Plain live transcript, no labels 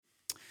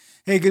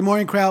Hey, good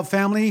morning, Crowd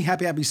family.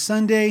 Happy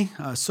Sunday.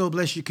 So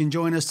blessed you can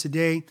join us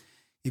today.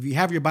 If you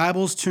have your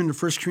Bibles, turn to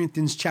 1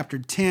 Corinthians chapter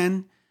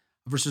 10,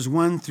 verses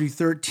 1 through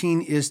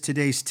 13 is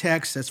today's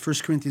text. That's 1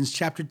 Corinthians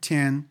chapter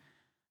 10,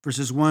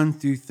 verses 1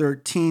 through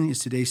 13 is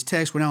today's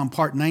text. We're now on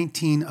part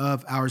 19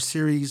 of our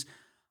series,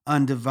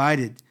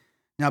 Undivided.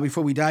 Now,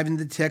 before we dive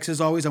into the text, as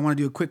always, I want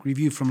to do a quick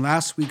review from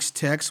last week's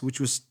text, which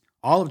was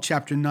all of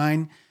chapter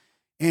 9.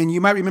 And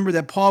you might remember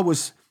that Paul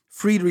was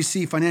free to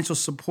receive financial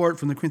support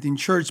from the Corinthian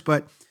church,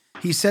 but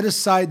he set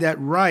aside that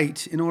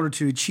right in order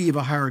to achieve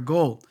a higher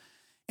goal.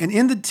 And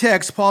in the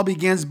text, Paul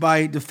begins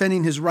by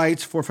defending his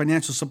rights for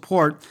financial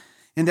support,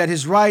 and that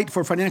his right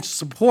for financial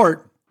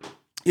support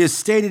is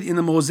stated in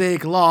the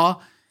Mosaic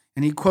Law.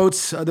 And he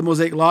quotes the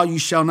Mosaic Law, "You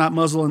shall not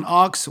muzzle an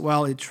ox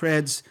while it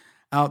treads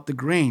out the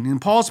grain."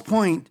 And Paul's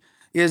point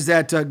is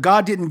that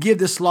God didn't give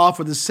this law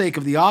for the sake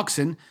of the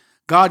oxen.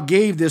 God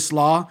gave this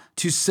law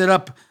to set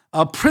up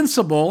a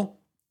principle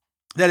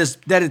that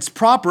it's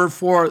proper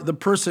for the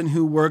person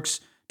who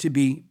works to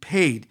be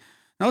paid.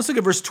 Now let's look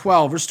at verse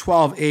 12. Verse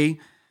 12a,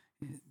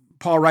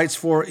 Paul writes,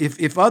 "For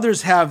if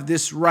others have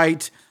this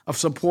right of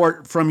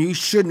support from you,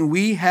 shouldn't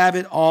we have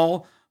it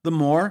all the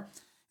more?"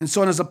 And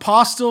so as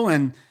apostle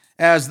and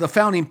as the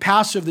founding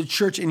pastor of the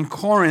church in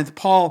Corinth,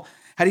 Paul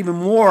had even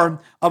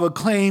more of a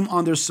claim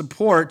on their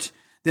support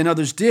than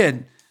others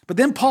did. But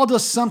then Paul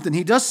does something.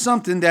 He does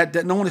something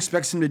that no one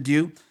expects him to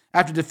do.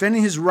 After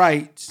defending his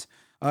rights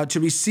to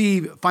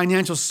receive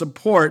financial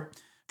support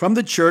from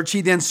the church,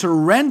 he then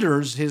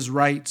surrenders his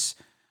rights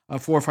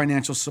for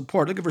financial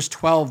support. Look at verse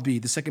 12b,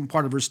 the second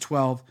part of verse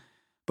 12.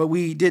 "But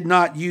we did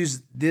not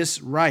use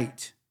this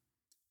right.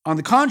 On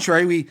the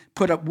contrary, we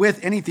put up with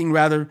anything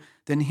rather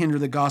than hinder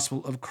the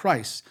gospel of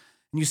Christ."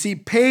 And you see,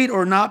 paid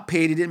or not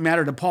paid, it didn't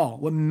matter to Paul.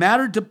 What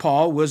mattered to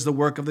Paul was the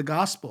work of the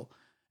gospel.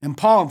 And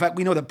Paul, in fact,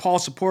 we know that Paul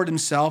supported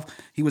himself.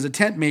 He was a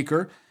tent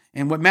maker.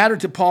 And what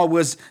mattered to Paul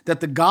was that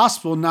the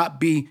gospel not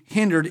be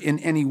hindered in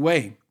any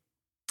way.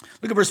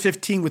 Look at verse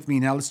 15 with me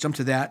now. Let's jump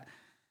to that.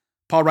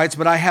 Paul writes,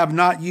 "But I have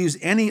not used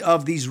any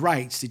of these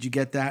rights." Did you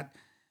get that?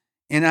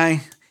 And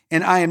I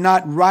am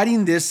not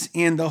writing this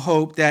in the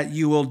hope that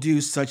you will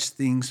do such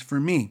things for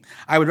me.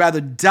 I would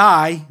rather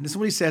die. This is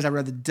what he says. I'd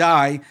rather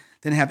die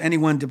than have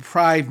anyone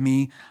deprive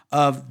me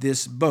of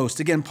this boast.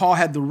 Again, Paul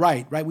had the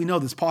right? We know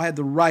this. Paul had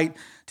the right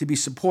to be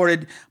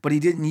supported, but he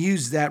didn't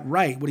use that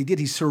right. What he did,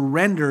 he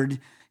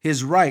surrendered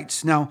his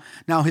rights. Now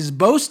his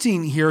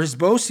boasting here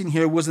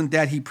wasn't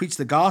that he preached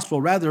the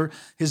gospel. Rather,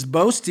 his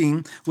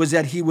boasting was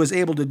that he was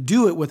able to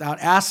do it without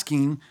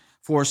asking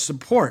for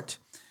support.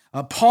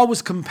 Paul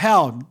was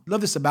compelled.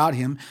 Love this about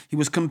him. He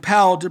was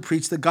compelled to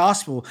preach the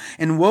gospel.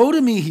 And woe to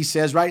me, he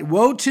says,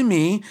 woe to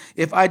me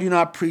if I do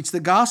not preach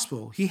the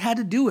gospel. He had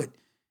to do it.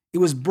 It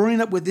was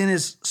burning up within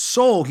his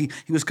soul. He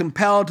was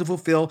compelled to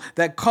fulfill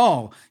that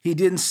call. He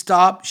didn't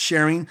stop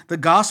sharing the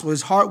gospel.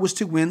 His heart was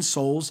to win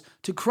souls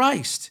to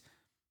Christ.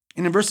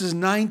 And in verses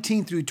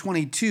 19 through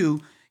 22,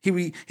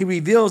 he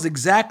reveals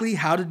exactly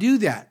how to do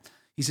that.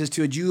 He says,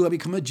 "To a Jew, I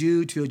become a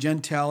Jew. To a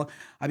Gentile,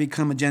 I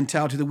become a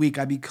Gentile. To the weak,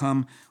 I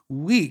become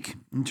weak,"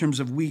 in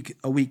terms of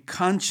a weak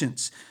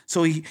conscience.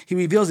 So he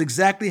reveals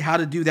exactly how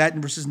to do that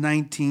in verses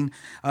 19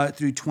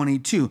 through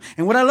 22.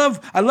 And what I love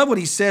what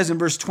he says in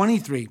verse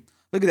 23.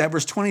 Look at that,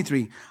 verse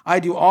 23. "I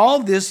do all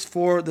this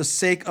for the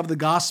sake of the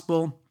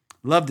gospel."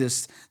 Love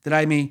this, "that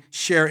I may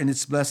share in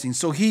its blessings."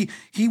 So he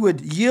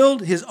would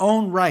yield his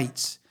own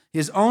rights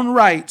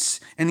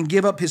and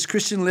give up his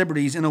Christian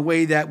liberties in a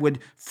way that would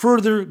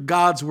further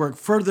God's work,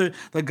 further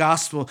the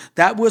gospel.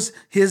 That was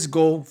his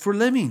goal for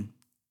living.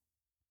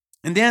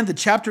 And then the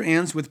chapter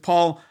ends with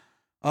Paul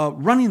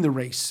running the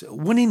race,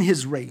 winning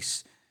his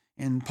race.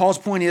 And Paul's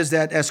point is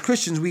that as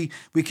Christians, we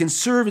can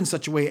serve in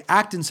such a way,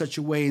 act in such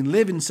a way, and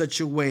live in such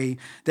a way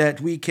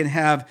that we can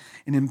have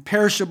an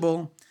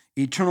imperishable,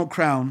 eternal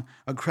crown,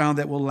 a crown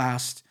that will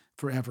last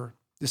forever.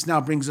 This now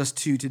brings us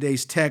to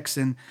today's text.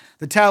 And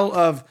the title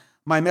of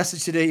my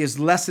message today is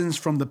Lessons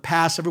from the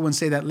Past. Everyone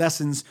say that,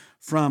 lessons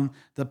from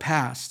the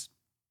past.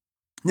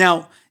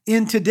 Now,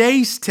 in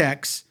today's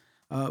text,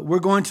 we're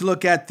going to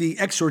look at the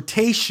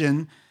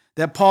exhortation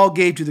that Paul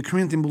gave to the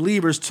Corinthian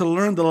believers to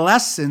learn the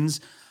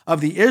lessons of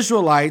the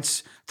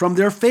Israelites from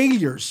their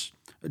failures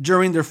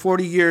during their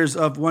 40 years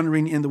of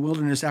wandering in the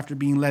wilderness after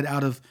being led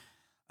out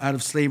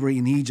of slavery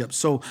in Egypt.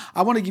 So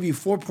I want to give you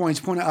 4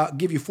 points.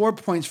 Give you 4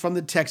 points from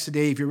the text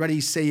today. If you're ready,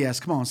 say yes.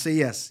 Come on, say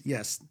yes.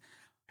 Yes.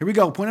 Here we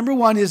go. Point number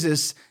 1 is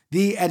this: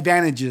 the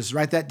advantages.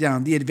 Write that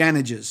down. The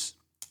advantages.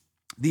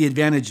 The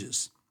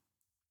advantages.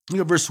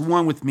 Look at verse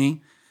 1 with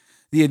me.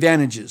 The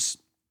advantages.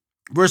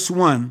 Verse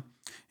 1,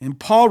 and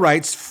Paul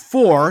writes,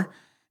 "For,"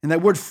 and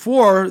that word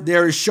 "for"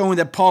 there is showing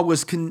that Paul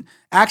was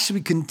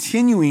actually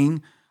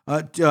continuing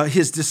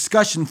his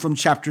discussion from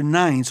chapter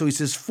 9. So he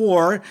says,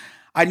 "For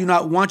I do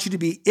not want you to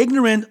be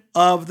ignorant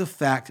of the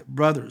fact,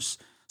 brothers."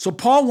 So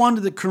Paul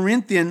wanted the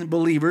Corinthian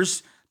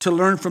believers to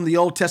learn from the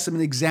Old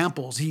Testament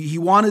examples. He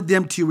wanted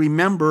them to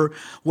remember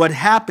what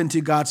happened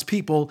to God's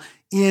people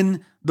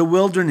in the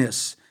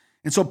wilderness.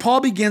 And so Paul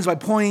begins by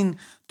pointing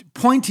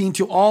pointing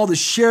to all the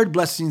shared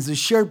blessings, the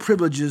shared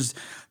privileges,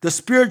 the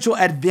spiritual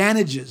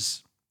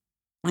advantages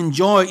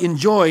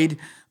enjoyed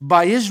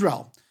by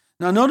Israel.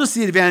 Now, notice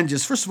the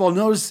advantages. First of all,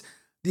 notice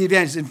the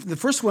advantages. And the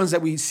first ones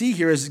that we see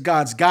here is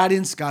God's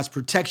guidance, God's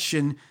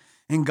protection,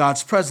 and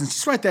God's presence.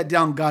 Just write that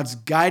down: God's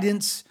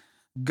guidance,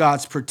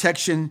 God's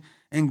protection,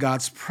 and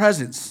God's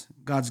presence.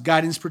 God's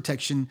guidance,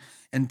 protection,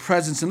 and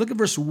presence. And look at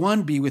verse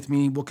 1b with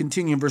me. We'll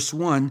continue in verse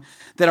 1.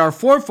 That our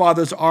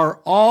forefathers are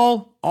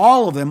all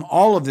of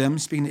them,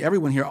 speaking to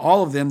everyone here,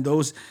 all of them,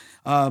 those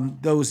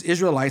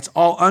Israelites,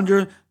 all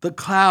under the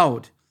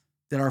cloud.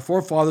 That our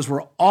forefathers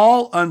were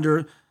all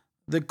under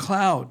the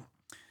cloud.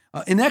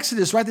 In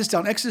Exodus, write this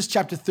down, Exodus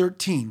chapter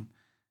 13.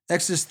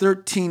 Exodus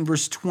 13,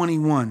 verse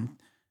 21.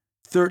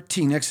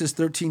 Exodus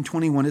 13,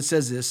 21, it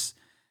says this: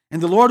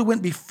 And the Lord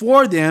went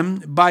before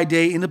them by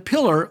day in a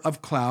pillar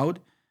of cloud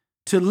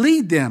to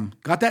lead them,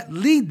 got that?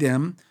 Lead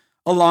them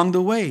along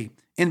the way,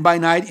 and by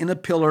night in a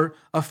pillar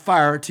of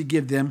fire to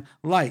give them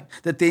light,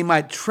 that they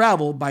might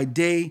travel by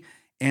day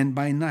and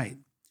by night.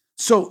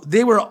 So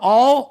they were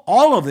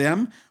all of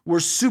them were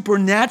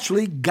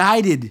supernaturally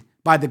guided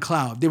by the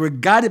cloud. They were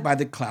guided by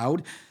the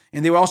cloud,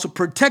 and they were also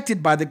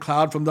protected by the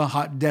cloud from the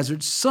hot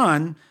desert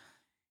sun.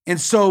 And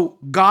so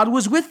God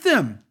was with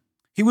them.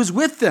 He was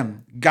with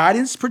them.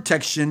 Guidance,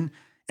 protection,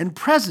 and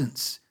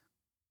presence.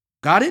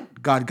 Got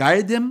it? God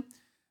guided them,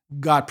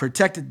 God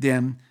protected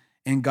them,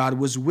 and God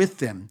was with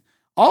them.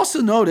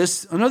 Also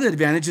notice another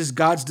advantage is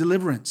God's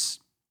deliverance.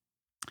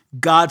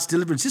 God's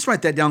deliverance. Just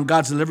write that down,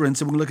 God's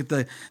deliverance, and we're going to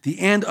look at the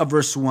end of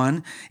verse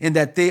 1, and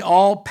that they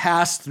all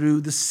passed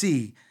through the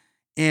sea.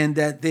 And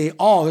that they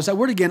all, there's that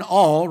word again,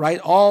 all, right?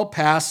 All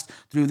passed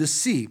through the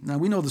sea. Now,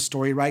 we know the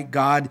story, right?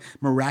 God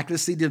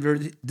miraculously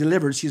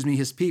delivered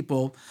his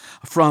people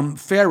from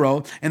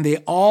Pharaoh, and they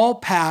all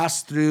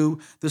passed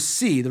through the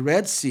sea, the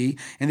Red Sea,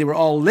 and they were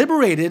all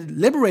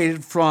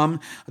liberated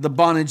from the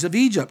bondage of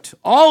Egypt.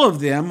 All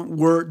of them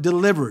were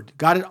delivered.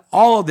 Got it?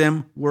 All of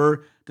them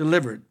were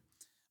delivered.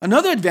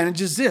 Another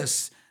advantage is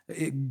this: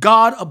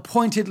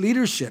 God-appointed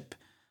leadership.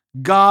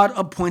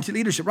 God-appointed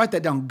leadership. Write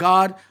that down.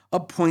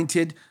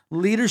 God-appointed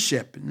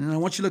leadership. And I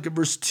want you to look at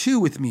verse 2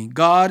 with me.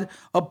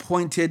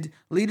 God-appointed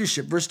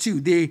leadership. Verse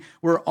 2, they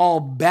were all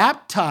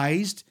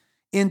baptized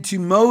into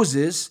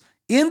Moses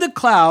in the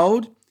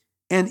cloud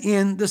and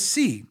in the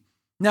sea.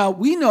 Now,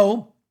 we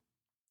know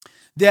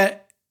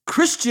that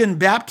Christian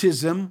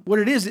baptism, what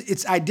it is,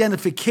 it's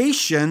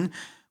identification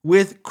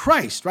with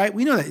Christ, right?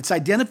 We know that it's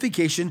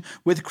identification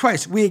with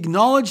Christ. We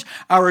acknowledge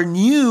our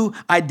new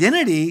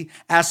identity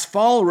as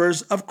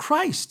followers of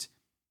Christ.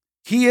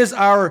 He is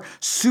our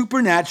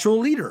supernatural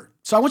leader.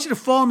 So I want you to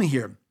follow me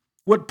here.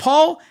 What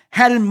Paul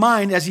had in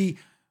mind as he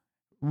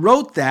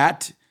wrote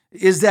that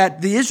is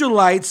that the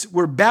Israelites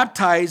were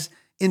baptized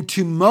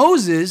into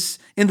Moses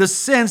in the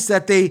sense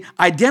that they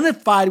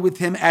identified with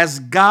him as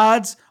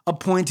God's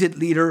appointed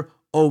leader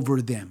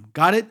over them.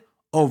 Got it?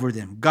 Over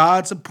them.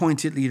 God's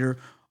appointed leader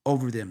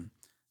over them.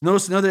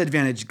 Notice another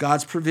advantage,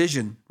 God's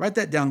provision. Write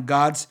that down,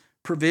 God's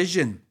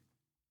provision.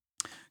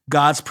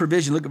 God's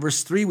provision. Look at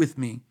verse 3 with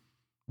me.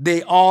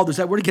 They all, there's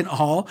that word again,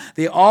 all.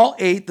 They all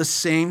ate the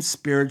same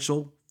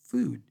spiritual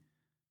food.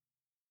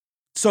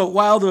 So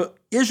while the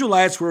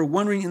Israelites were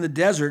wandering in the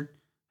desert,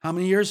 how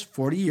many years?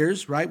 40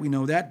 years, right? We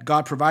know that.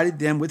 God provided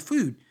them with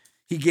food.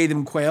 He gave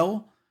them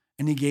quail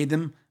and he gave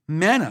them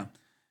manna.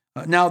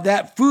 Now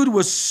that food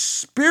was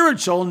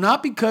spiritual,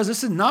 not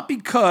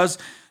because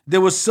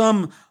there was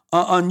some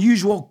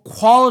unusual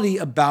quality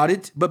about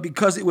it, but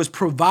because it was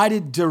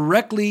provided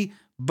directly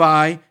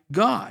by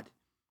God.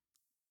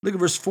 Look at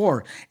verse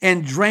 4.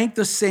 And drank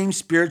the same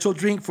spiritual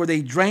drink, for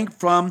they drank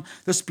from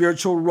the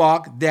spiritual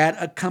rock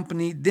that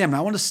accompanied them. Now,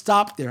 I want to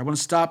stop there.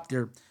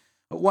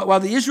 While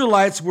the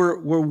Israelites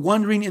were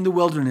wandering in the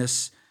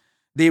wilderness,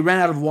 they ran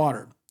out of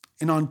water.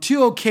 And on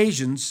 2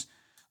 occasions,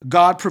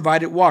 God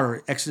provided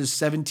water. Exodus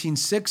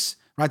 17:6.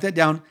 Write that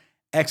down.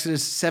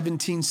 Exodus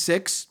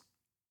 17:6.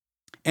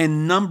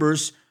 And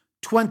Numbers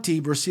 20,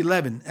 verse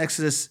 11.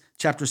 Exodus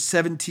chapter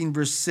 17,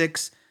 verse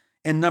 6,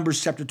 and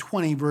Numbers chapter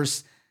 20,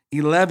 verse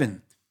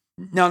 11.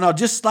 Now,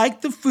 just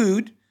like the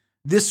food,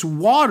 this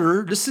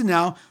water, listen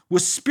now,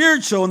 was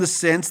spiritual in the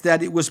sense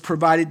that it was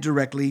provided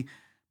directly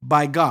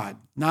by God.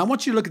 Now, I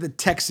want you to look at the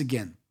text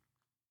again.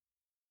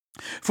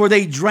 For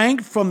they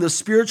drank from the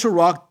spiritual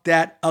rock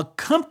that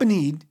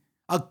accompanied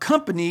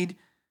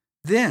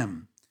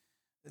them.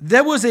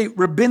 There was a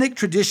rabbinic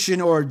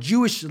tradition or a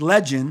Jewish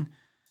legend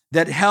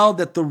that held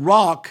that the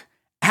rock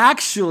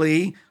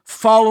actually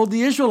followed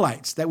the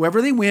Israelites, that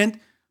wherever they went,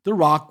 the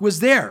rock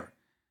was there.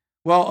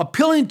 Well,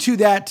 appealing to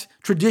that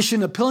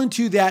tradition, appealing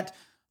to that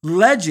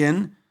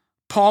legend,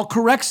 Paul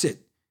corrects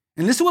it.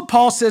 And listen to what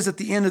Paul says at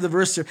the end of the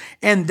verse there.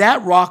 And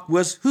that rock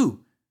was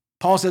who?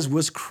 Paul says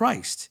was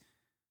Christ.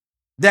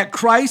 That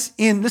Christ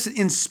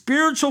in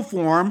spiritual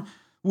form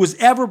was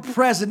ever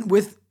present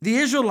with the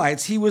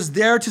Israelites. He was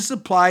there to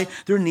supply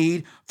their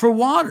need for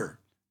water.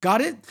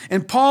 Got it?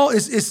 And Paul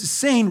is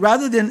saying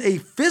rather than a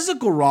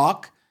physical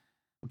rock,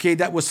 okay,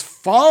 that was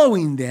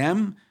following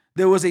them,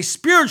 there was a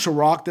spiritual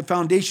rock, the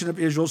foundation of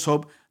Israel's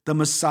hope, the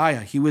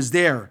Messiah. He was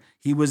there.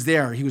 He was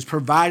there. He was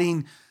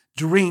providing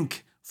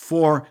drink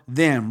for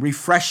them,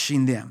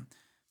 refreshing them.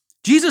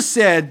 Jesus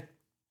said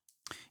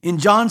in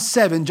John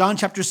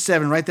chapter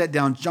 7, write that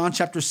down, John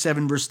chapter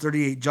 7, verse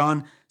 38,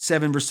 John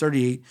 7, verse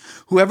 38,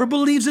 whoever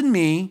believes in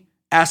me,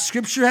 as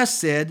scripture has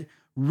said,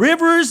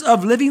 rivers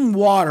of living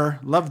water,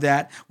 love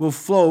that, will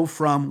flow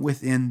from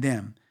within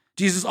them.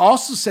 Jesus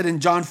also said in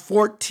John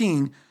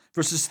 14,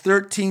 verses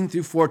 13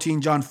 through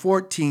 14, John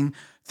 14,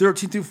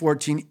 13 through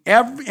 14,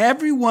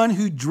 everyone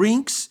who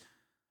drinks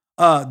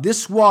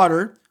this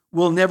water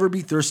will never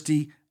be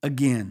thirsty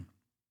again.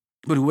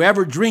 But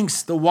whoever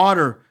drinks the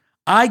water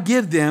I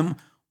give them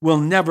will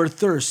never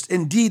thirst.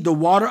 Indeed, the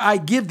water I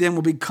give them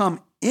will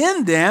become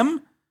in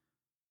them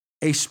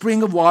a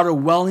spring of water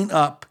welling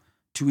up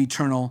to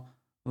eternal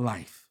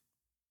life.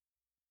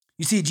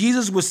 You see,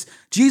 Jesus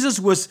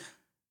was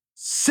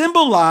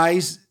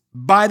symbolized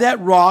by that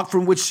rock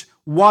from which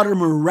water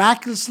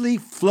miraculously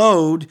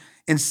flowed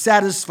and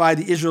satisfied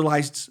the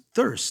Israelites'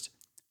 thirst.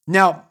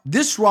 Now,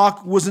 this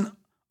rock wasn't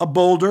a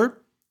boulder.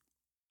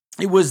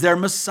 It was their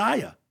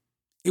Messiah.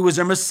 It was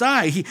their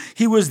Messiah.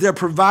 He was there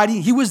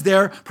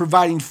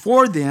providing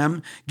for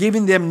them,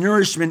 giving them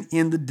nourishment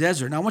in the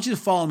desert. Now, I want you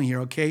to follow me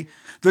here, okay?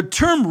 The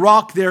term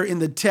rock there in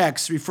the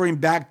text, referring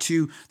back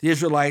to the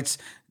Israelites,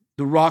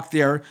 the rock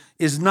there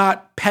is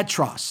not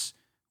Petros,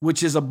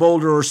 which is a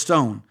boulder or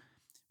stone.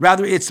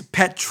 Rather, it's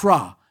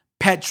Petra,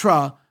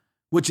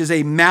 which is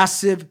a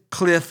massive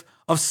cliff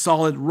of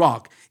solid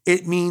rock.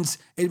 It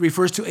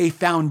refers to a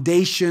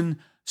foundation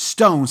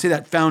stone. Say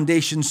that,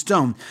 foundation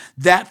stone.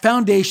 That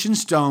foundation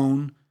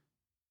stone,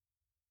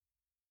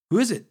 who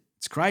is it?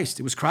 It's Christ.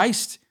 It was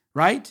Christ,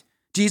 right?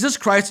 Jesus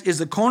Christ is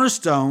the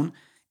cornerstone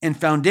and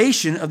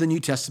foundation of the New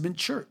Testament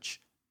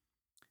church.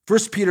 1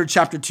 Peter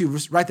chapter 2,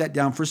 write that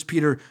down. 1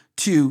 Peter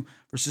 2,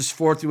 verses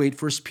 4 through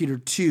 8. 1 Peter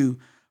 2,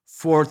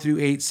 4 through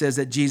 8 says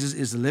that Jesus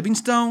is the living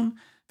stone,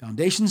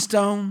 foundation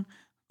stone,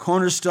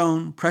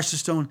 cornerstone, precious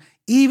stone,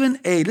 even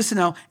a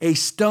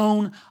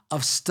stone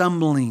of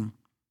stumbling,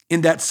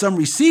 in that some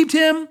received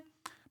him,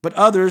 but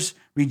others,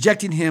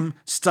 rejecting him,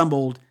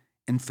 stumbled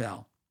and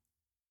fell.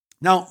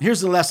 Now,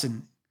 here's the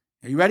lesson.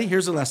 Are you ready?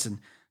 Here's the lesson.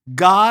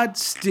 God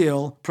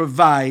still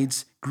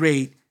provides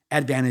great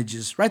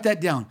advantages. Write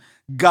that down.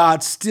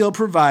 God still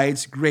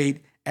provides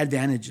great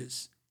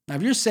advantages. Now,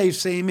 if you're saved,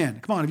 say amen.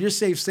 Come on, if you're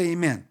saved, say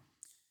amen.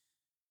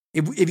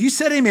 If you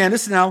said amen,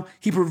 listen now,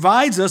 he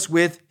provides us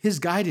with his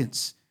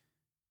guidance.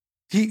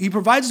 He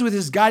provides us with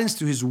his guidance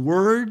through his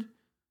word,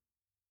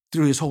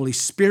 through his Holy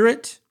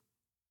Spirit.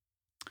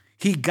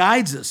 He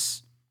guides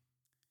us.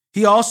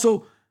 He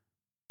also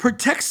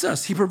protects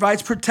us. He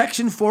provides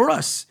protection for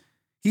us.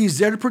 He's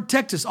there to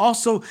protect us.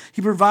 Also,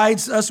 he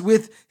provides us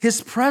with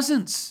his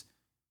presence.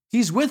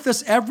 He's with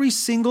us every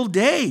single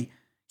day.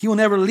 He will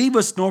never leave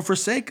us nor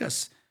forsake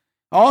us.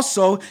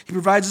 Also, he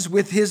provides us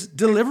with his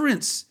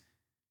deliverance.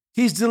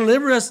 He's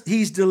delivered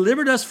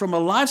us from a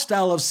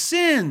lifestyle of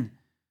sin.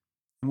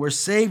 And we're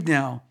saved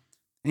now.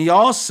 And he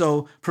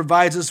also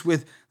provides us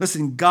with,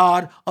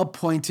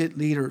 God-appointed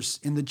leaders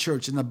in the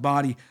church, in the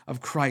body of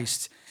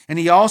Christ. And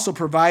he also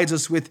provides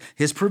us with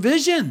his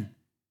provision,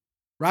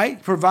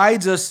 right?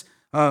 Provides us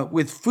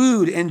with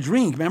food and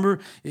drink. Remember,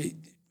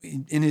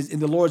 in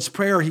the Lord's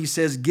Prayer, he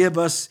says, give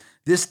us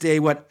this day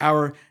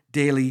our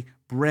daily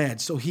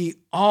bread. So he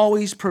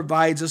always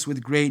provides us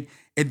with great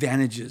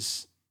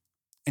advantages.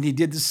 And he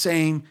did the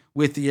same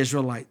with the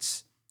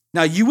Israelites.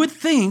 Now, you would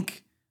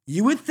think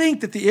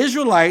that the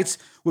Israelites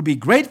would be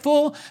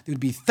grateful, they would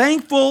be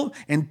thankful,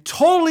 and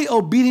totally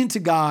obedient to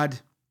God.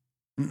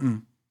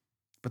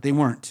 But they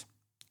weren't.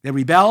 They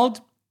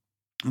rebelled,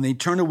 and they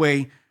turned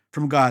away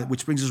from God,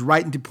 which brings us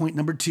right into point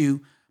number 2.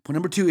 Point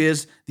number 2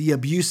 is the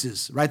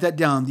abuses. Write that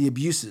down, the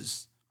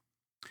abuses.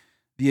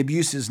 The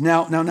abuses.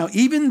 Now,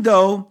 even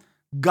though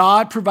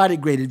God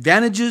provided great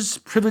advantages,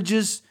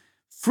 privileges,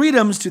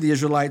 freedoms to the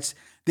Israelites,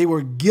 they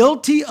were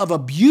guilty of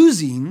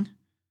abusing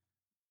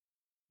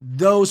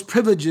those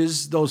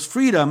privileges, those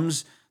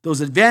freedoms,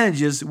 those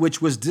advantages,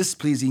 which was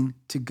displeasing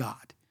to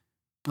God.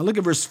 Now look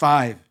at verse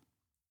 5.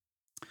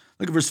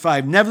 Look at verse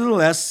 5.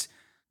 Nevertheless,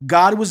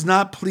 God was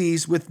not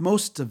pleased with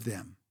most of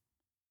them.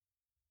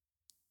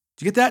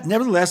 Did you get that?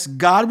 Nevertheless,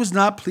 God was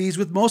not pleased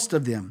with most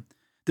of them.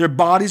 Their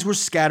bodies were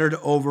scattered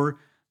over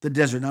the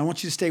desert. Now I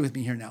want you to stay with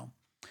me here now.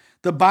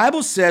 The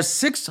Bible says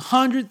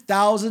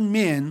 600,000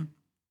 men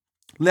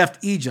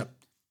left Egypt.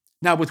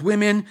 Now, with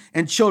women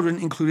and children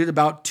included,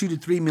 about 2 to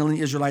 3 million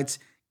Israelites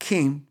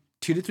came.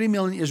 2 to 3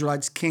 million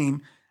Israelites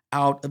came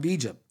out of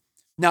Egypt.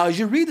 Now, as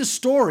you read the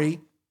story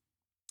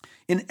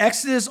in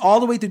Exodus all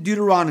the way to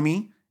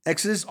Deuteronomy,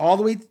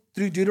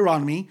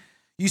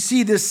 you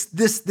see this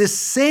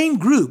same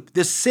group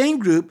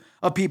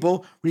of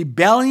people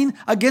rebelling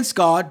against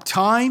God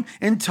time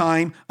and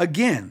time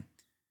again.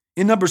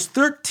 In Numbers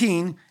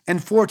 13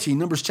 and 14,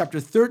 Numbers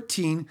chapter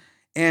 13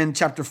 and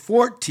chapter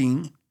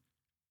 14,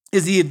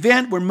 is the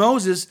event where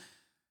Moses,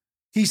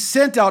 he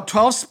sent out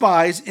 12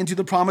 spies into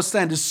the promised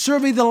land to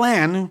survey the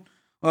land,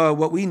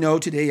 what we know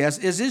today as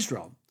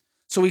Israel.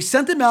 So he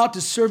sent them out to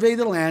survey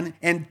the land,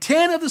 and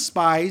 10 of the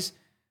spies,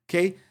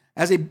 okay,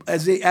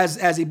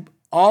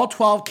 all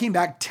 12 came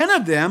back, 10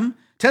 of them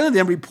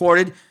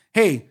reported,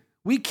 hey,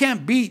 we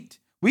can't beat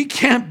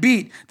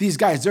these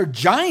guys. They're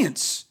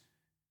giants.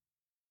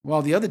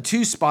 Well, the other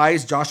 2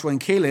 spies, Joshua and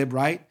Caleb,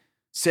 right,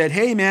 said,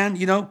 hey, man,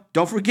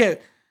 don't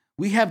forget,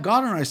 we have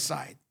God on our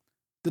side.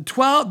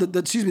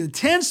 The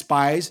 10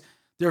 spies,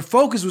 their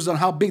focus was on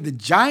how big the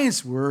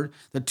giants were.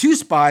 The 2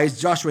 spies,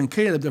 Joshua and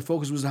Caleb, their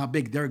focus was on how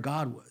big their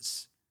God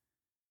was.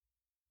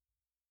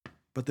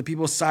 But the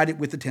people sided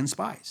with the 10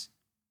 spies.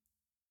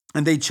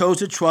 And they chose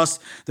to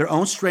trust their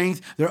own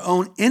strength, their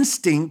own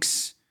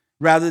instincts,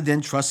 rather than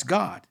trust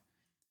God.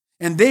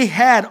 And they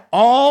had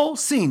all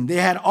seen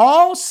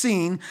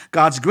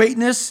God's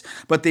greatness,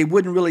 but they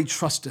wouldn't really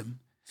trust him.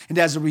 And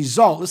as a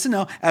result, listen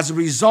now, as a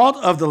result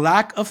of the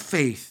lack of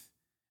faith,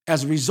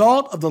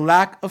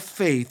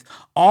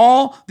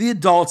 all the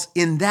adults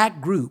in that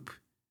group,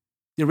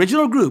 the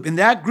original group, in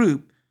that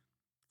group,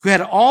 who had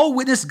all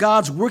witnessed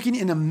God's working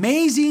in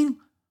amazing,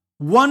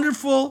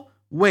 wonderful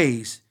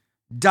ways,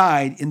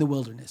 died in the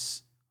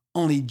wilderness.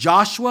 Only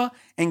Joshua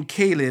and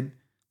Caleb,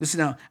 listen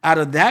now, out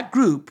of that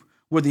group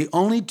were the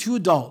only 2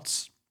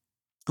 adults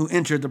who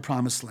entered the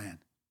promised land.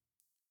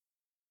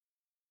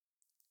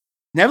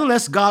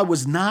 Nevertheless, God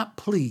was not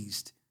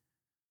pleased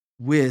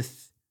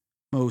with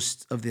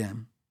most of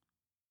them.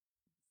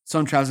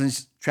 Some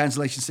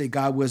translations say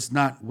God was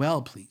not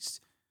well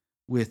pleased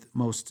with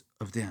most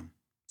of them.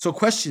 So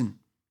question,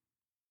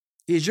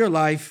 is your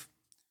life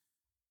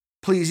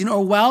pleasing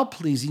or well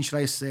pleasing, should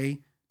I say,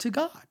 to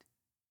God?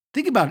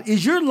 Think about it.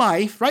 Is your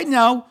life right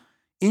now,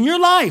 in your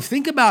life,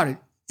 think about it.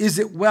 Is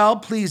it well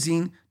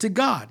pleasing to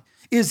God?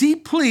 Is he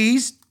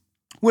pleased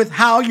with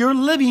how you're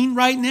living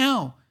right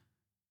now?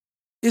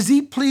 Is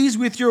he pleased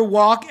with your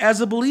walk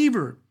as a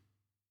believer?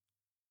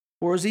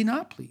 Or is he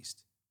not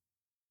pleased?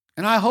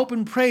 And I hope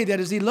and pray that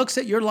as he looks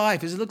at your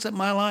life, as he looks at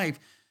my life,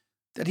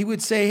 that he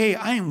would say, hey,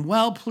 I am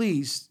well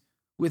pleased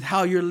with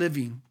how you're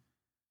living,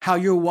 how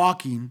you're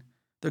walking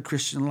the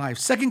Christian life.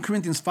 2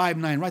 Corinthians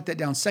 5:9, write that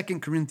down. 2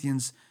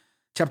 Corinthians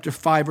chapter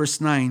 5,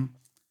 verse 9.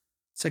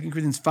 2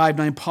 Corinthians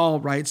 5:9, Paul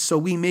writes, so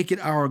we make it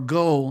our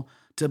goal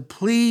to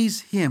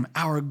please him,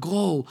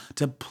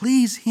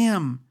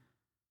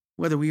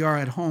 whether we are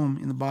at home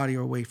in the body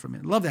or away from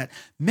it. Love that.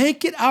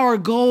 Make it our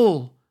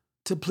goal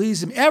to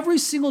please him. Every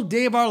single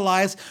day of our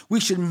lives, we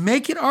should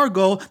make it our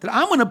goal that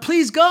I'm going to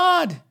please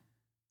God.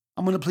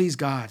 I'm going to please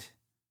God.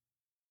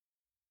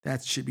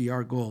 That should be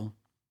our goal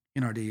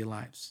in our daily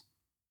lives.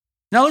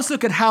 Now let's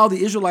look at how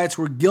the Israelites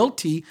were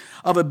guilty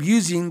of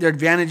abusing their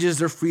advantages,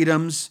 their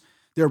freedoms,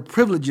 their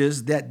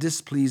privileges that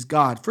displeased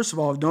God. First of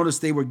all, notice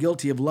they were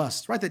guilty of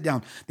lust. Write that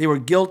down. They were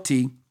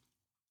guilty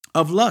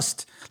of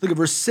lust. Look at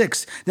verse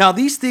 6. Now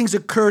these things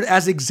occurred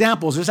as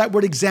examples. There's that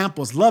word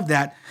examples. Love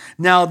that.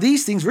 Now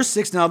these things, verse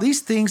 6, now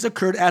these things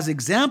occurred as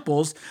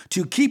examples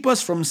to keep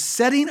us from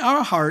setting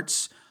our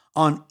hearts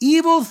on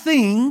evil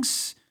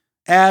things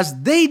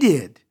as they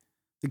did.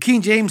 The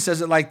King James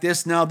says it like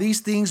this. Now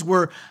these things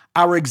were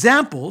our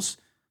examples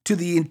to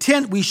the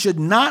intent we should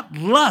not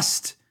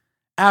lust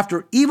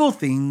after evil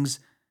things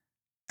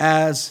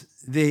as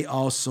they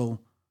also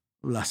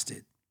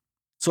lusted.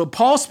 So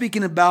Paul's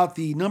speaking about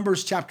the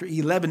Numbers chapter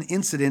 11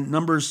 incident,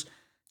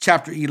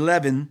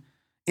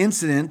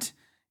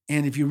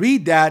 And if you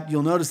read that,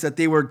 you'll notice that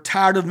they were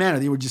tired of manna.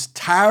 They were just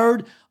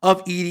tired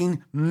of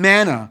eating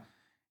manna.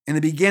 And they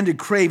began to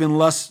crave and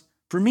lust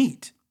for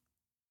meat.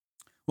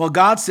 Well,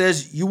 God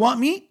says, you want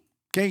meat?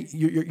 Okay,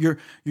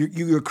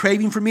 you're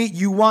craving for meat.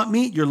 You want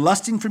meat. You're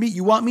lusting for meat.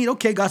 You want meat.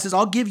 Okay, God says,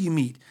 I'll give you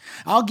meat.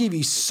 I'll give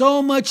you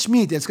so much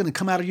meat that's going to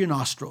come out of your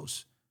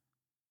nostrils.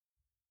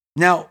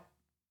 Now,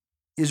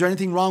 is there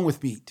anything wrong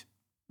with meat?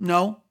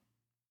 No.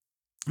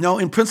 No,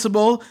 in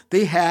principle,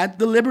 they had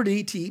the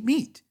liberty to eat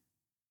meat.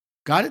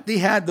 Got it? They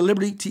had the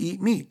liberty to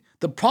eat meat.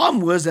 The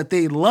problem was that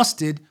they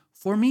lusted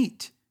for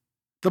meat.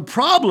 The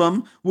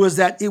problem was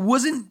that it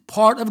wasn't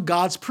part of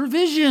God's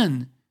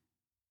provision.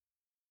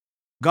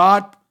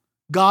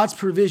 God's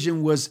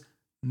provision was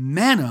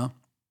manna,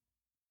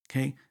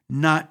 okay,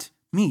 not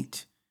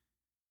meat.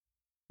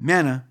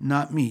 Manna,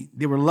 not meat.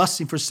 They were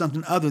lusting for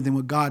something other than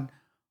what God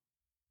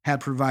had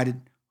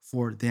provided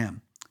for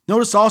them.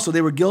 Notice also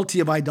they were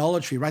guilty of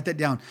idolatry. Write that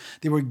down.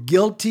 They were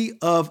guilty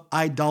of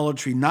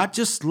idolatry, not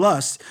just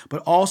lust,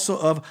 but also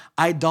of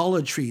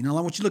idolatry. Now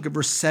I want you to look at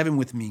verse 7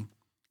 with me.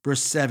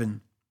 Verse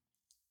 7.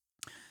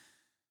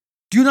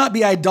 Do not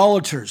be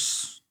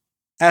idolaters,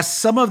 as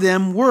some of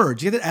them were.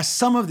 Do you get that? As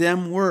some of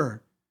them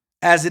were.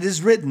 As it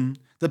is written,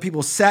 the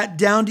people sat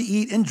down to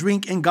eat and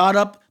drink and got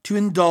up to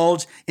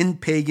indulge in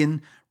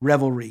pagan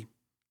revelry.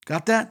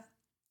 Got that?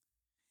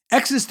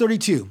 Exodus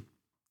 32.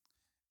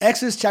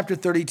 Exodus chapter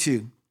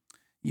 32.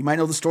 You might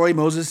know the story.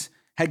 Moses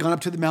had gone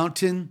up to the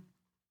mountain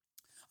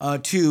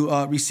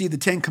to receive the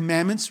 10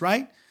 Commandments,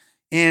 right?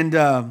 And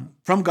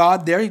from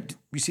God there, he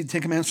received the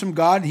 10 Commandments from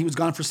God. He was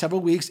gone for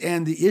several weeks.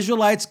 And the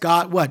Israelites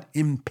got what?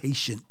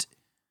 Impatient.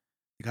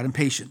 They got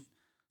impatient.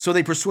 So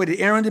they persuaded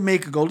Aaron to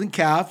make a golden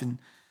calf. And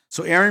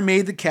so Aaron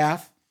made the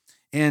calf.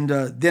 And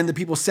then the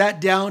people sat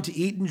down to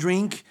eat and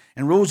drink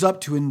and rose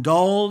up to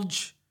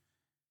indulge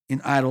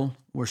in idol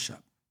worship.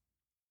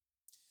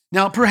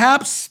 Now,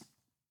 perhaps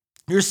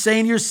you're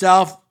saying to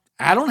yourself,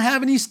 I don't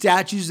have any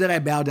statues that I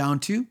bow down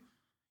to.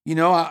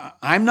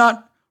 I'm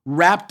not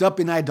wrapped up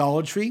in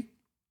idolatry.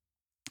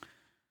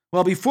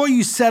 Well, before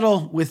you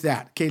settle with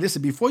that, okay,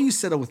 listen, before you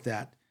settle with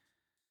that,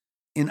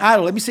 an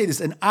idol, let me say this,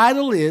 an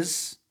idol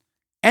is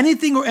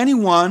anything or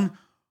anyone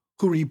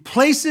who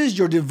replaces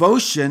your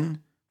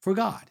devotion for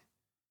God.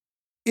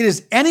 It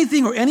is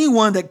anything or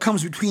anyone that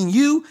comes between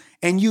you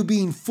and you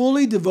being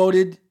fully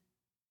devoted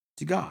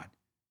to God.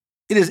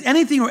 It is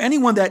anything or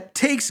anyone that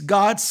takes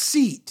God's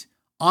seat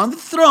on the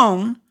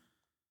throne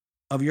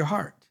of your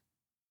heart.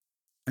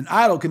 An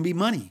idol can be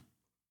money.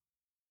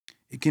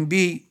 It can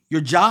be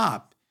your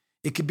job.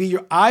 It could be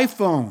your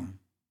iPhone.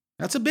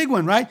 That's a big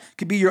one, right? It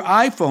could be your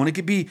iPhone. It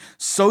could be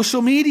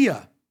social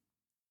media.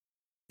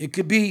 It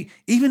could be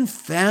even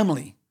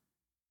family.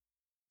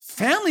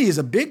 Family is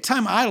a big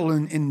time idol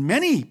in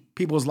many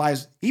people's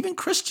lives, even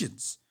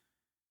Christians.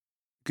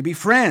 It could be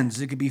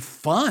friends. It could be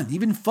fun,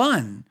 even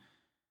fun.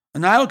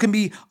 An idol can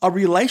be a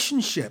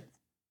relationship.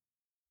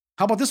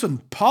 How about this one?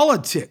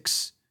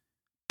 Politics.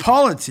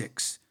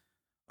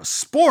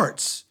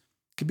 Sports.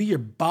 It could be your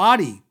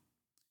body.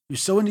 You're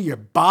so into your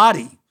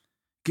body.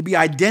 It could be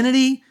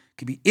identity. It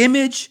could be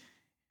image.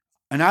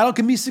 An idol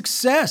can be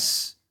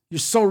success. You're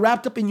so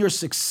wrapped up in your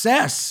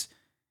success.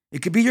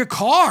 It could be your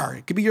car.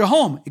 It could be your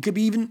home. It could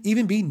be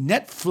even be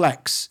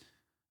Netflix.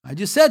 I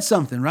just said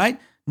something, right?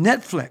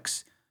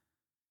 Netflix.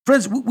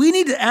 Friends, we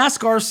need to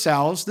ask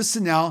ourselves,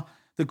 listen now,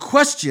 the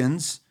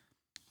questions,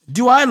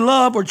 do I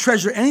love or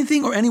treasure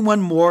anything or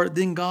anyone more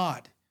than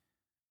God?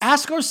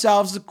 Ask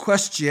ourselves the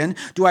question,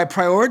 do I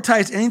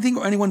prioritize anything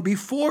or anyone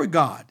before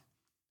God?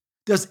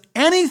 Does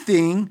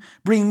anything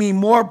bring me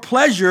more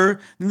pleasure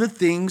than the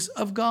things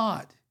of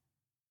God?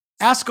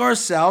 Ask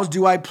ourselves,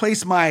 do I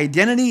place my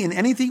identity in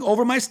anything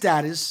over my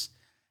status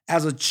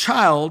as a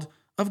child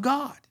of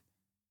God?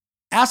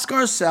 Ask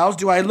ourselves,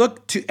 do I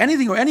look to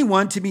anything or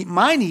anyone to meet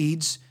my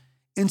needs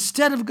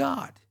instead of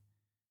God?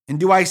 And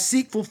do I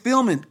seek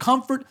fulfillment,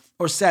 comfort,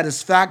 or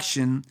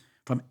satisfaction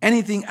from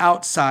anything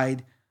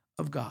outside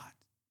of God?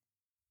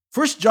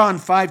 1 John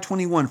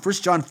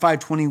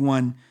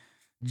 5:21,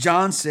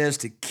 John says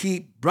to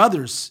keep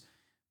brothers,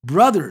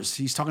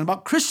 he's talking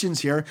about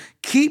Christians here,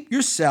 keep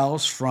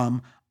yourselves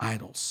from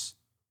idols.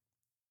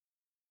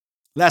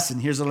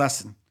 Here's a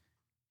lesson.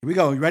 Here we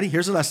go, you ready?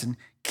 Here's a lesson.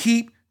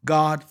 Keep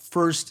God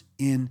first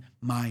in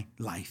my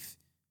life.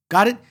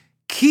 Got it?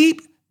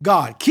 Keep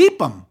God,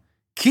 keep him.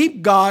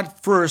 Keep God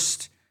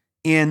first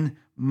in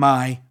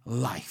my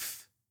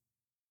life.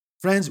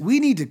 Friends, we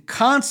need to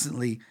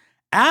constantly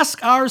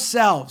ask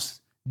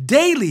ourselves,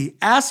 daily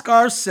ask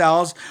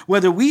ourselves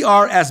whether we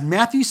are, as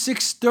Matthew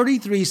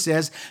 6:33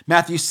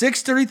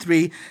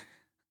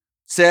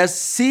 says,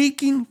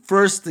 seeking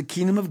first the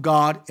kingdom of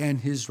God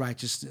and his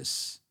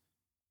righteousness.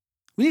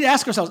 We need to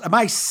ask ourselves, am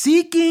I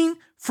seeking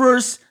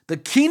first the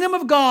kingdom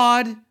of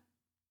God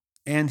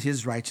and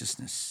his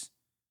righteousness?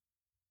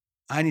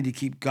 I need to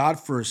keep God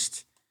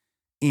first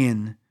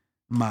in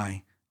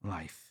my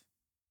life.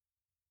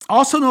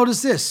 Also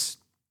notice this.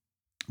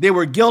 They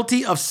were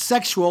guilty of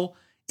sexual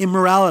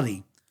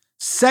immorality.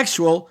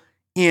 Sexual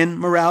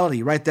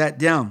immorality. Write that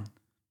down.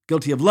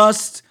 Guilty of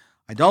lust,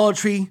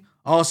 idolatry,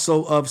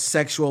 also of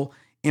sexual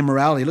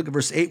immorality. Look at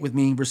verse 8 with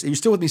me. You're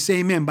still with me. Say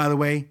amen, by the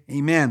way.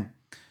 Amen.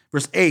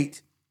 Verse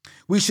 8.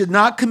 We should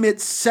not commit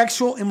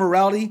sexual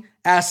immorality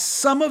as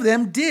some of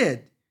them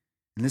did.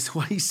 And this is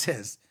what he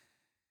says.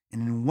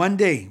 And in one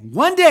day,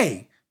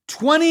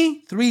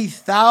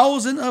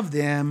 23,000 of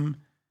them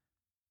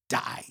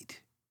died.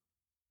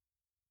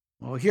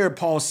 Well, here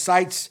Paul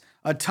cites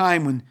a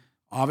time when,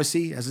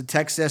 obviously, as the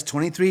text says,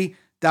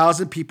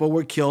 23,000 people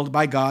were killed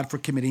by God for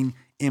committing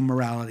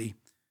immorality.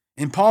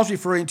 And Paul's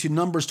referring to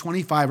Numbers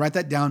 25. Write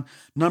that down.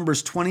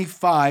 Numbers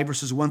 25,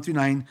 verses 1 through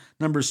 9.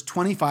 Numbers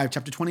 25,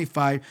 chapter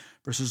 25,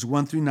 verses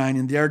 1 through 9.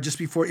 And there, just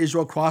before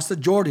Israel crossed the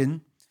Jordan,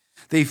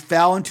 they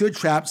fell into a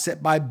trap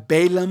set by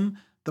Balaam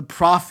the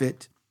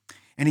prophet.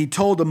 And he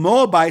told the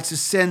Moabites to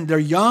send their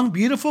young,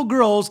 beautiful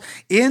girls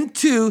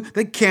into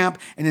the camp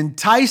and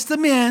entice the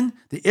men,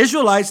 the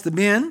Israelites, the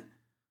men,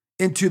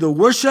 into the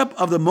worship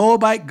of the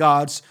Moabite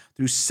gods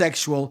through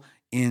sexual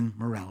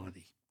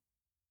immorality.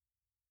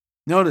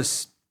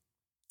 Notice,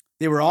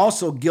 they were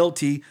also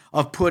guilty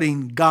of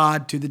putting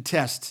God to the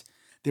test.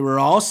 They were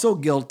also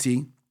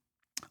guilty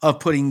of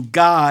putting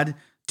God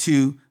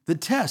to the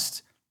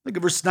test. Look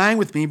at verse 9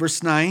 with me.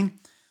 Verse 9,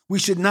 we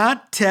should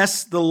not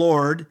test the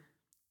Lord.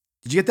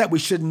 Did you get that? We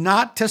should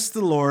not test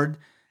the Lord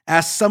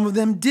as some of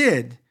them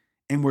did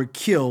and were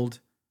killed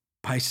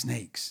by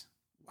snakes.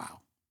 Wow.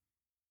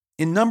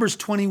 In Numbers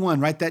 21,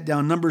 write that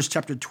down. Numbers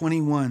chapter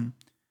 21,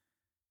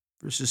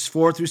 verses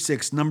 4 through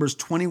 6. Numbers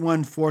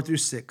 21, 4 through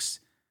 6.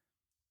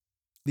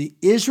 The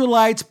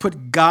Israelites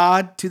put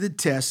God to the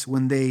test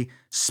when they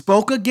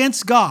spoke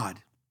against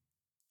God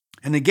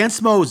and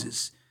against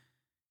Moses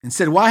and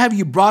said, why have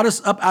you brought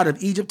us up out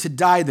of Egypt to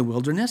die in the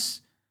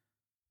wilderness?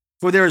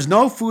 For there is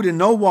no food and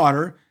no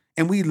water,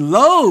 and we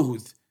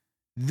loathe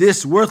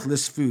this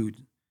worthless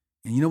food.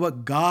 And you know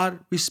what? God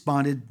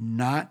responded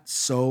not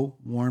so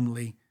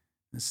warmly.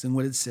 Listen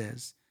what it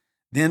says.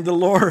 Then the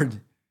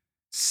Lord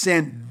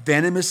sent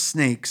venomous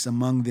snakes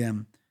among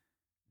them.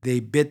 They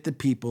bit the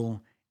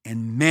people,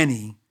 and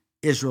many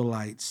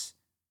Israelites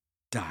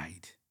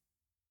died.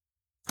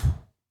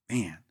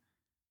 Man,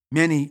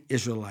 many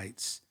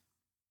Israelites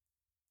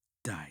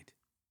died.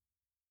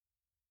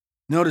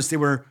 Notice they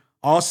were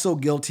also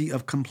guilty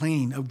of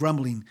complaining, of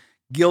grumbling,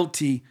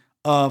 guilty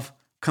of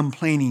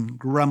complaining,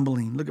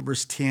 grumbling. Look at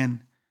verse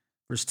 10.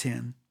 Verse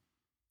 10.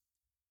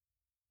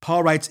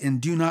 Paul writes,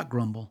 and do not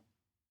grumble.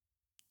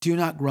 Do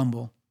not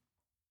grumble,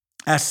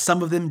 as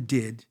some of them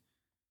did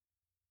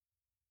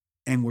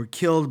and were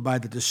killed by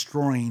the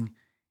destroying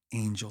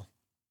angel.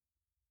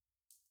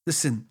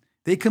 Listen,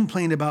 they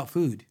complained about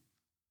food.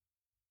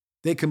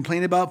 They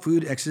complained about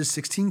food, Exodus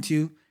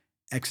 16:2,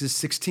 Exodus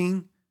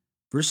 16,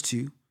 verse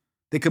 2.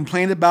 They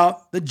complained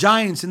about the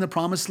giants in the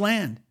promised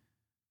land.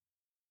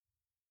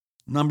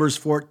 Numbers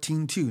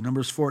 14:2,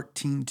 Numbers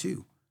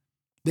 14:2.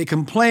 They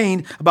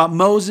complained about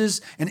Moses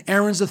and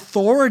Aaron's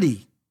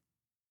authority.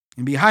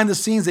 And behind the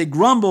scenes, they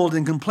grumbled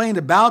and complained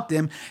about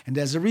them. And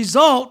as a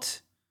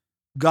result,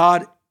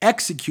 God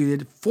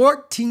executed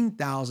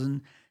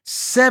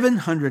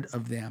 14,700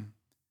 of them.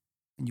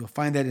 And you'll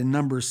find that in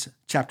Numbers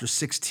chapter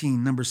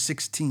 16, Numbers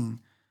 16,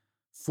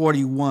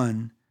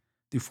 41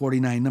 through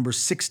 49. Numbers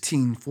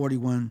 16,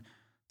 41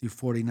 through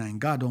 49.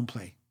 God don't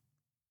play.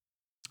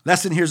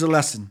 Lesson, here's a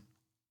lesson.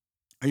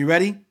 Are you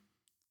ready?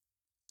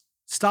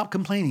 Stop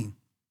complaining.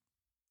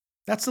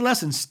 That's the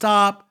lesson.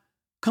 Stop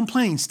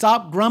complaining.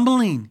 Stop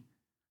grumbling.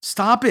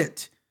 Stop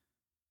it.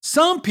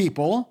 Some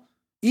people,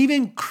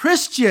 even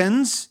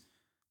Christians,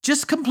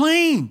 just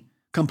complain.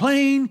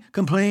 Complain,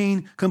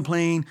 complain,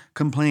 complain,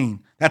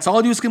 complain. That's all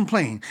I do is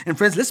complain. And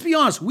friends, let's be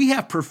honest. We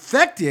have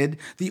perfected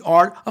the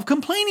art of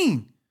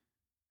complaining.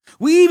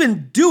 We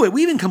even do it.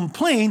 We even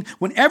complain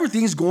when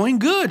everything's going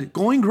good,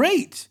 going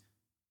great.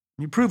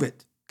 Let me prove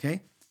it,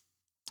 okay?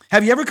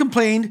 Have you ever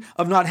complained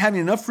of not having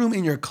enough room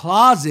in your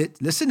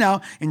closet? Listen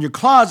now, in your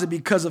closet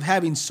because of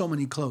having so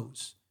many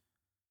clothes.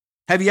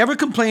 Have you ever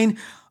complained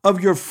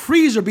of your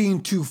freezer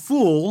being too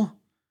full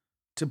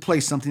to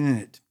place something in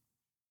it?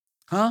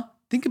 Huh?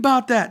 Think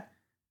about that.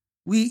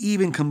 We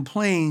even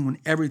complain when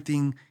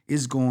everything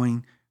is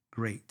going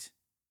great.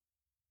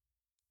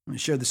 I'm going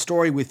to share the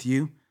story with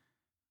you.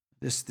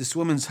 This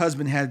woman's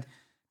husband had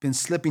been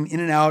slipping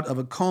in and out of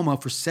a coma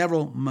for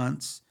several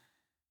months.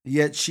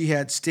 Yet she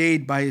had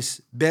stayed by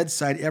his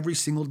bedside every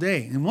single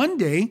day. And one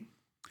day,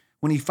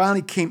 when he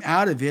finally came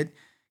out of it,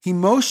 he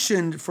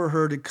motioned for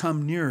her to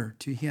come nearer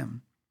to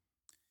him.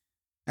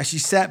 As she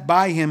sat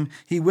by him,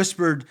 he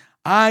whispered,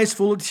 eyes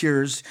full of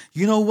tears,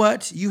 you know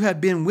what? You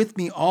have been with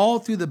me all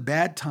through the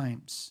bad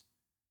times.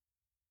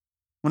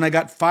 When I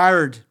got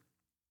fired,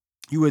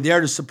 you were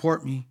there to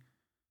support me.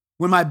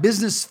 When my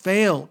business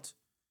failed,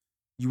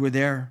 you were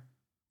there.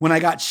 When I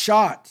got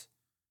shot,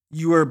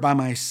 you were by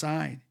my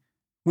side.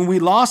 When we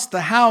lost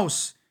the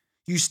house,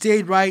 you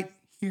stayed right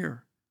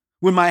here.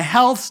 When my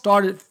health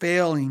started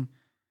failing,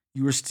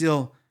 you were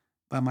still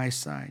by my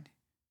side.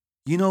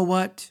 You know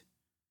what?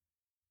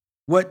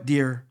 What,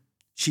 dear?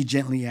 She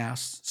gently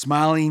asked,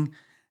 smiling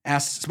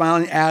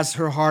as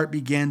her heart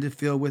began to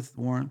fill with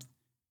warmth.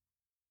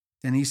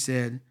 Then he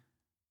said,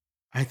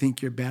 I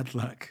think you're bad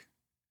luck.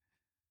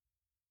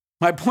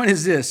 My point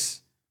is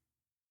this.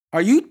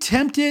 Are you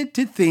tempted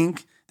to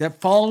think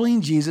that following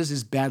Jesus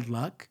is bad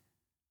luck?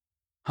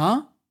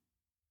 Huh?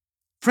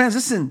 Friends,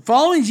 listen,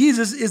 following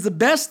Jesus is the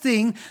best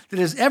thing that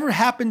has ever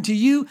happened to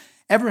you,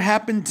 ever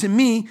happened to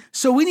me.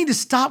 So we need to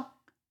stop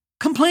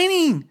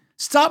complaining,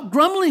 stop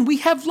grumbling. We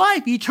have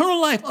life,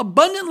 eternal life,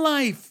 abundant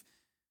life.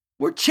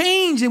 We're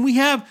changed and we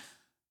have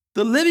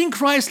the living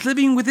Christ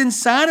living within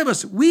inside of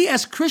us. We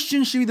as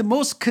Christians should be the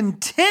most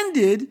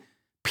contented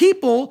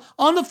people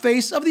on the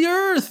face of the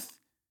earth.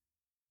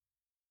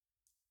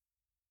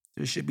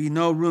 There should be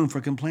no room for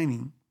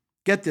complaining.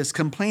 Get this,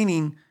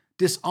 complaining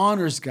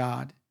dishonors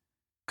God.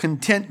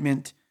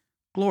 Contentment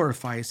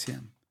glorifies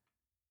him.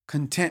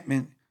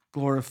 Contentment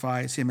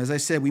glorifies him. As I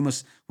said,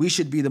 we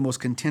should be the most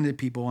contented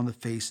people on the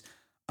face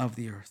of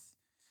the earth.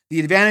 The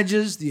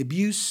advantages, the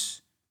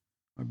abuses.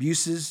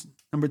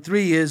 Number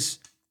 3 is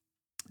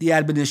the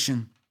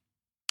admonition.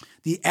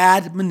 The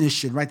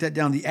admonition, write that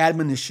down, the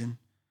admonition.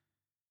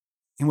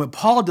 And what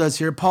Paul does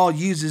here, Paul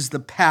uses the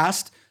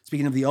past,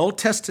 speaking of the Old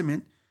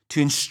Testament, to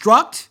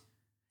instruct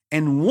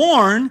and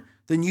warn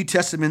the New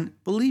Testament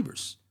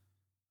believers.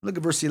 Look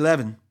at verse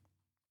 11.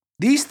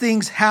 These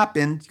things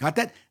happened, got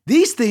that?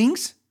 These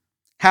things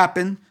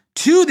happened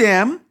to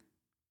them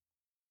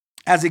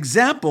as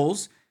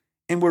examples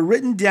and were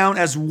written down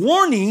as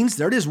warnings.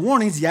 There it is,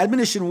 warnings, the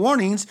admonition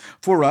warnings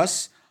for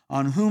us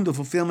on whom the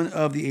fulfillment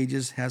of the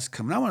ages has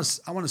come. And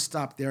I want to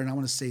stop there and I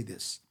want to say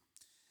this.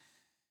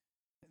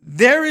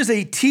 There is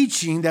a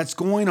teaching that's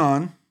going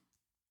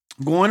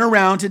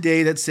around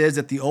today that says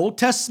that the Old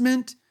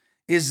Testament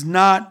is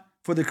not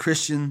for the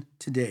Christian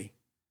today.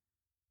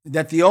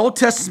 that the Old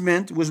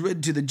Testament was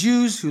written to the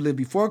Jews who lived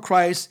before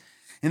Christ,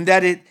 and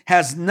that it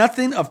has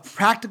nothing of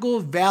practical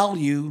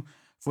value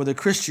for the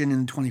Christian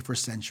in the 21st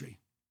century.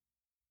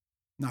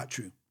 Not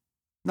true.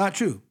 Not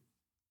true.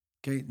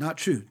 Okay, not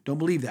true. Don't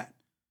believe that.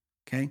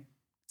 Okay?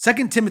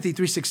 2 Timothy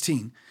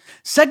 3:16.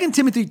 2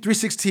 Timothy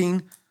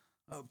 3:16,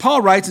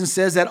 Paul writes and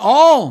says that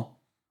all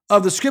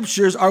of the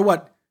scriptures are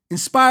what?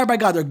 Inspired by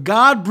God. They're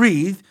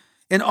God-breathed,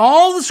 and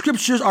all the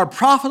scriptures are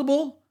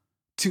profitable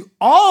to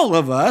all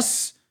of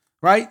us,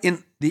 right?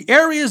 In the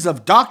areas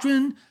of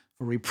doctrine,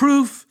 for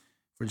reproof,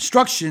 for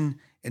instruction,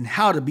 and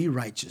how to be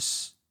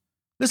righteous.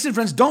 Listen,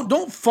 friends,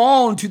 don't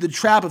fall into the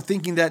trap of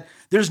thinking that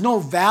there's no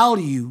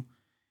value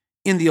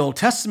in the Old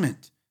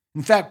Testament.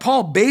 In fact,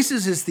 Paul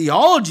bases his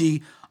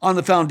theology on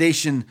the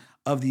foundation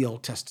of the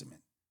Old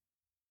Testament.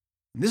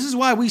 And this is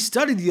why we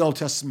study the Old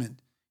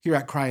Testament here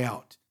at Cry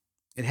Out.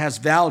 It has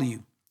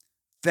value,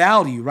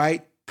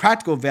 right?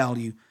 Practical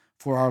value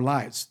for our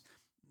lives.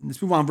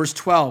 Let's move on, verse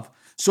 12.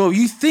 So if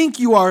you think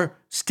you are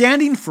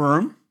standing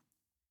firm,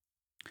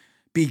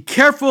 be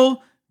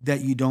careful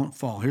that you don't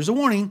fall. Here's a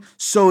warning.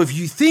 So if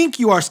you think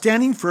you are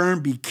standing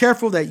firm, be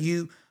careful that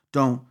you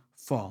don't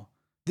fall.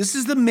 This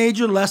is the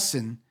major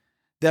lesson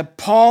that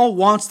Paul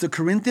wants the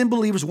Corinthian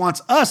believers,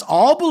 wants us,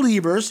 all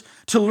believers,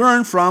 to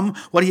learn from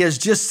what he has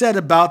just said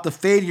about the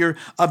failure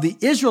of the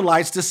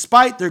Israelites,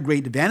 despite their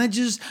great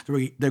advantages,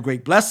 their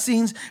great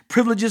blessings,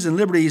 privileges, and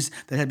liberties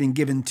that had been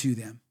given to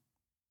them.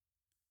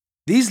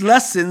 These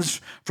lessons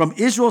from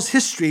Israel's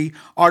history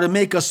are to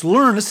make us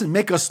learn,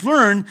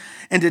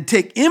 and to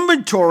take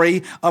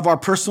inventory of our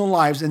personal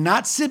lives and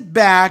not sit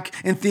back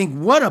and think,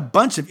 what a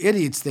bunch of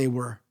idiots they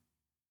were.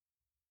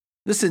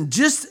 Listen,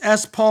 just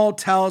as Paul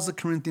tells the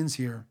Corinthians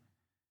here,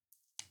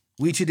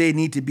 we today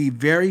need to be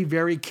very,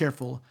 very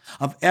careful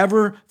of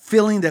ever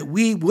feeling that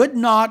we would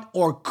not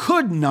or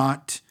could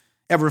not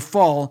ever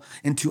fall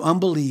into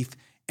unbelief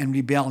and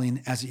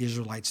rebellion as the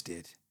Israelites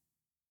did.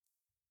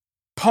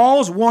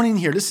 Paul's warning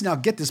here, listen now,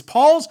 get this.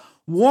 Paul's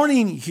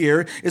warning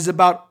here is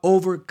about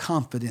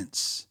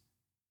overconfidence,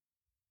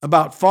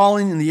 about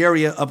falling in the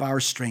area of our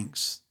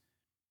strengths.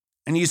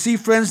 And you see,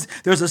 friends,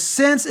 there's a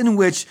sense in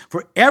which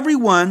for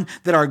everyone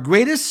that our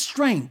greatest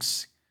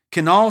strengths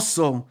can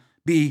also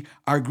be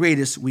our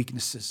greatest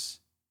weaknesses.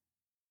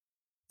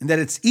 And that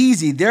it's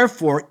easy,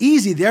 therefore,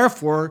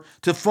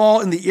 to fall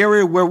in the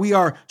area where we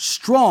are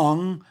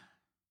strong,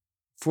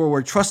 for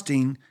we're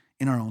trusting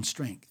in our own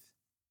strength.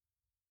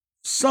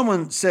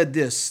 Someone said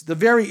this, the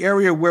very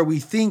area where we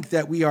think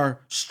that we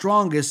are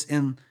strongest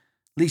and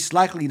least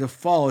likely to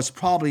fall is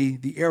probably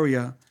the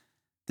area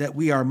that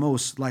we are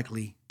most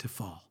likely to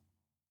fall.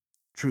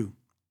 True.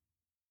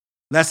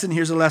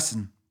 Here's a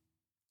lesson.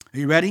 Are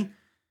you ready?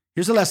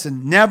 Here's a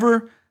lesson.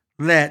 Never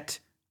let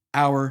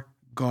our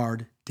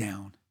guard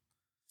down.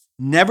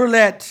 Never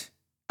let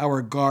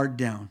our guard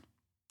down.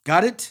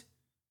 Got it?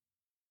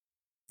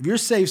 If you're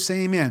saved,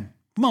 say amen.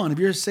 Come on, if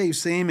you're saved,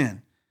 say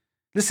amen.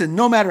 Listen,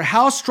 no matter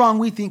how strong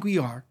we think we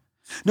are,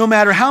 no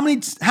matter how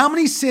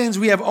many sins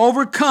we have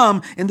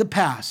overcome in the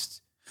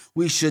past,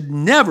 we should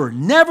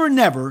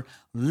never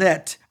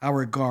let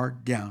our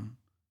guard down.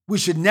 We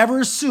should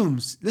never assume,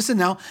 listen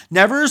now,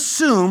 never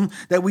assume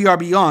that we are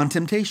beyond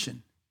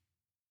temptation.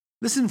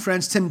 Listen,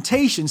 friends,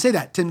 temptation, say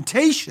that,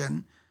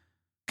 temptation,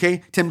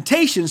 okay,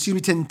 temptations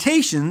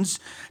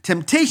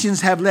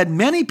have led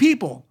many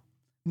people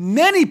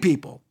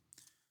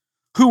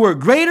who were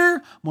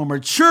greater, more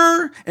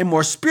mature, and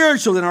more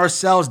spiritual than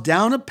ourselves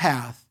down a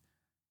path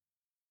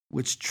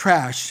which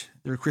trash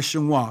their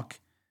Christian walk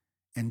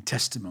and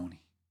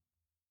testimony.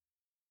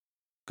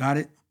 Got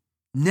it?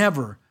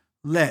 Never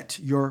let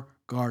your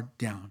guard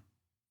down.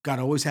 Got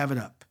to always have it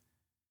up.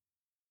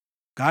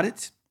 Got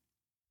it?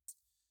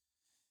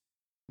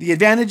 The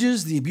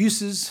advantages, the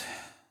abuses,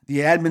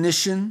 the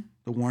admonition,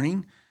 the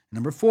warning.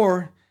 Number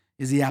 4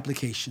 is the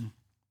application.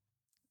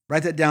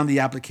 Write that down, the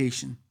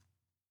application.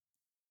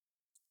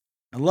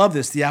 I love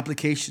this, the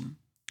application.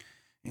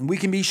 And we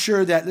can be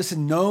sure that,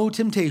 listen, no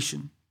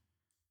temptation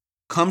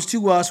comes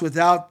to us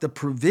without the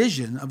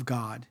provision of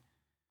God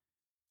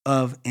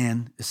of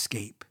an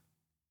escape.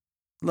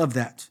 Love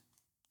that.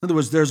 In other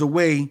words, there's a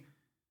way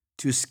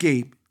to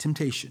escape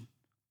temptation.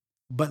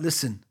 But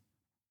listen,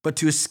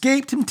 to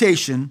escape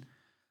temptation,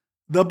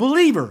 the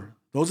believer,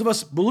 those of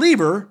us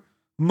believer,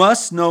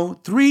 must know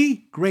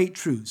 3 great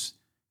truths.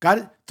 Got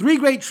it? 3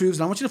 great truths.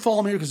 And I want you to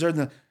follow me here because they're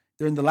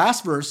in the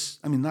last verse.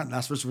 I mean, not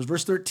last verse, it was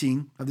verse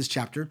 13 of this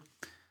chapter.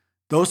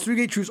 Those 3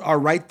 great truths are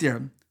right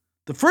there.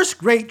 The first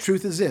great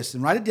truth is this,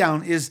 and write it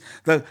down, is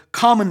the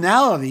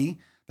commonality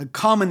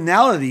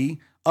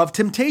of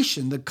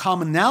temptation, the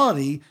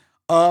commonality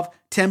of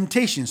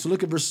temptation. So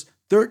look at verse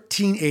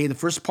 13a, the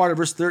first part of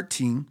verse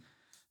 13,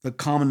 the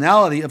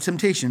commonality of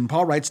temptation.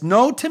 Paul writes,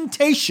 no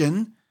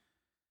temptation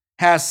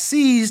has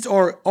seized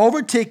or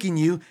overtaken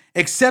you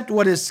except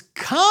what is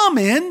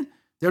common,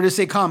 there it is,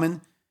 say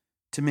common,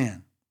 to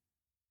man.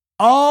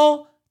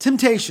 All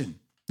temptation,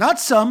 not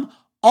some,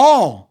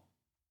 all,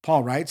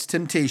 Paul writes,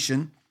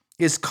 temptation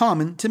is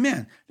common to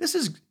man. This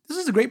is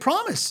a great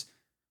promise,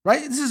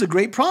 right? This is a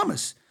great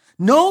promise.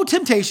 No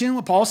temptation,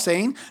 what Paul's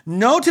saying,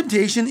 no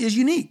temptation is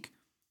unique.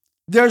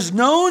 There's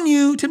no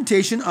new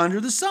temptation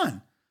under the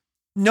sun.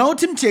 No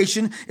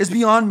temptation is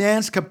beyond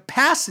man's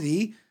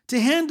capacity to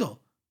handle.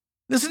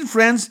 Listen,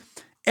 friends,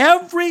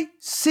 every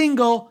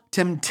single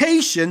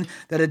temptation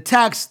that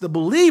attacks the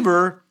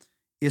believer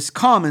is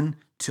common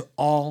to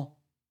all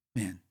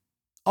men,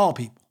 all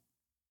people.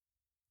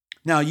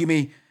 Now, you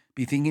may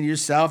be thinking to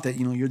yourself that,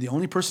 you're the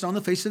only person on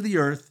the face of the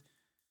earth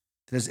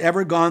that has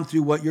ever gone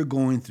through what you're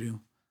going through,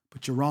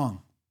 but you're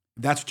wrong.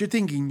 If that's what you're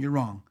thinking, you're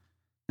wrong.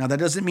 Now, that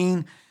doesn't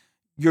mean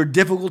your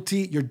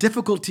difficulty,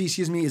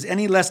 is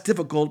any less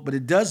difficult, but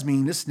it does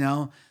mean this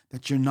now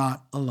that you're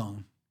not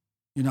alone.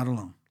 You're not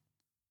alone.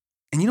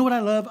 And you know what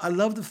I love? I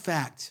love the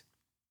fact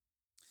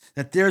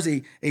that there's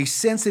a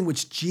sense in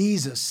which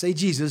Jesus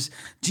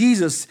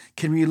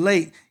can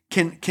relate,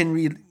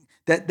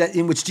 that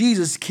in which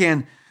Jesus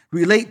can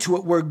relate to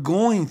what we're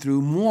going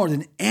through more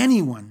than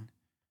anyone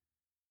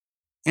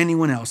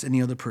else,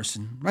 any other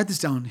person. Write this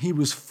down.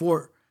 Hebrews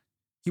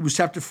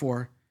chapter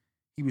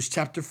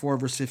 4,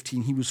 verse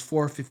 15. Hebrews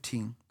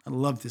 4:15. I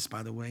love this,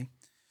 by the way.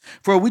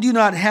 For we do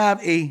not have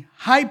a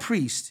high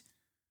priest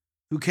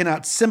who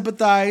cannot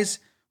sympathize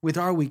with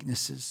our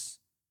weaknesses,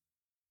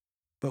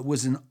 but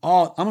was in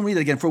all, I'm going to read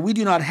it again. For we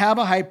do not have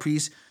a high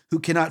priest who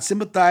cannot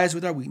sympathize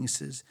with our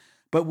weaknesses,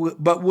 but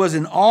was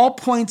in all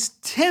points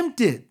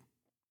tempted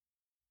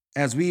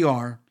as we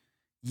are,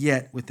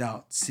 yet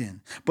without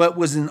sin. But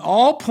was in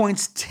all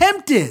points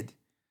tempted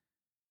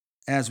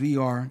as we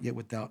are, yet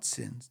without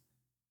sins.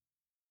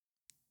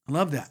 I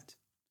love that.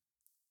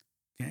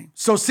 Okay.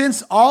 So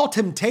since all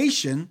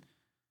temptation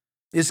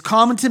is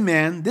common to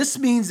man, this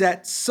means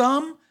that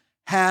some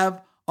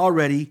have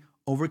already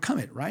overcome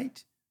it,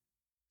 right?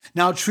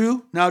 Now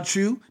true,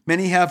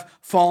 many have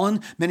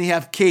fallen, many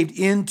have caved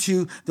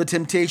into the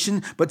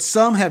temptation, but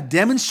some have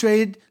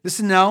demonstrated,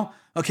 listen now,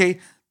 okay,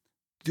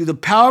 through the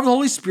power of the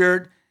Holy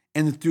Spirit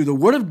and through the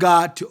Word of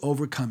God to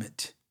overcome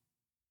it.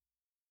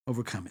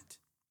 Overcome it.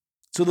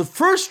 So the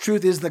first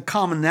truth is the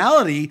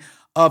commonality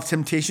of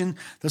temptation.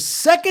 The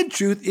second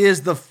truth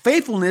is the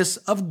faithfulness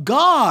of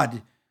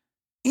God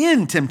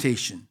in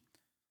temptation.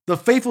 The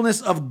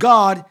faithfulness of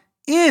God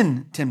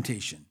in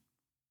temptation.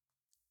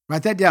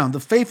 Write that down. The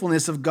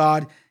faithfulness of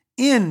God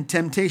in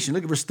temptation.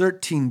 Look at verse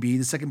 13b,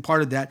 the second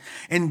part of that.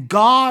 And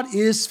God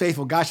is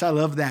faithful. Gosh, I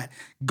love that.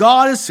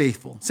 God is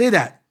faithful. Say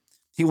that.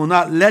 He will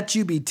not let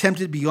you be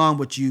tempted beyond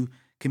what you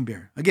can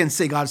bear. Again,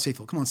 say God is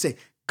faithful. Come on, say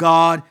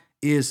God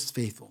is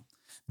faithful.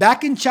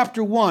 Back in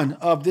chapter 1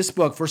 of this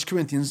book, 1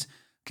 Corinthians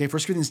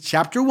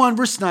chapter 1,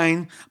 verse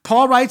 9,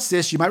 Paul writes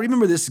this. You might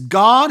remember this.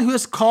 God, who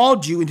has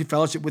called you into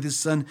fellowship with his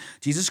Son,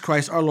 Jesus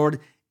Christ, our Lord,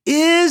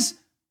 is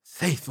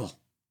faithful.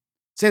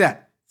 Say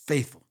that.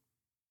 Faithful.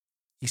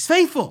 He's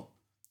faithful.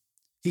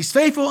 He's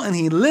faithful, and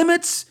he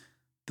limits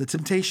the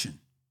temptation.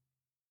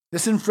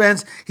 Listen,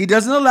 friends, he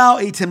doesn't allow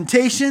a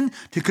temptation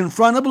to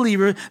confront a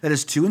believer that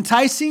is too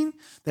enticing,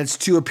 that's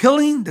too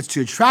appealing, that's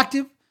too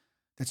attractive,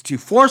 that's too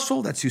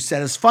forceful, that's too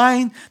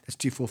satisfying, that's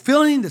too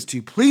fulfilling, that's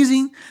too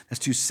pleasing, that's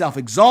too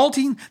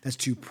self-exalting, that's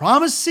too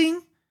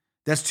promising,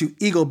 that's too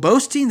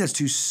ego-boasting, that's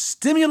too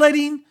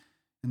stimulating,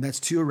 and that's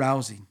too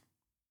arousing.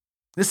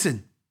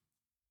 Listen,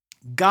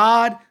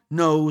 God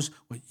knows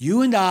what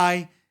you and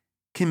I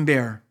can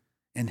bear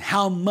and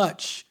how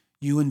much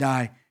you and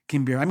I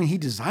can bear. I mean, he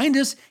designed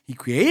us. He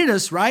created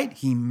us, right?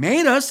 He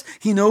made us.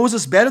 He knows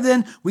us better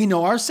than we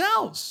know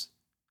ourselves.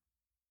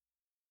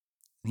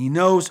 He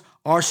knows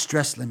our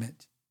stress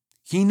limit.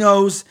 He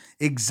knows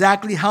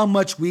exactly how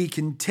much we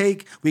can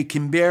take, we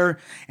can bear,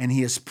 and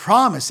he has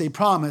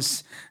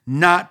promised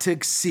not to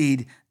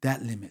exceed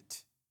that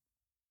limit.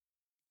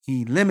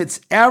 He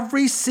limits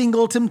every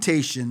single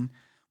temptation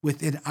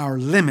within our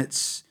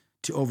limits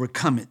to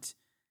overcome it.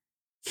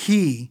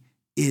 He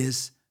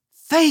is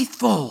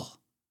faithful.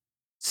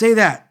 Say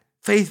that,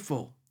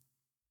 faithful.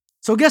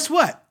 So guess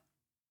what?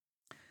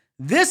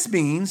 This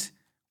means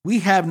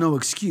we have no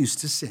excuse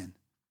to sin.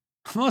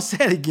 I'm going to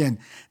say it again.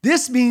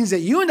 This means that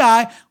you and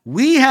I,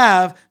 we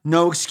have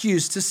no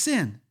excuse to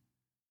sin.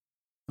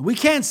 We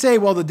can't say,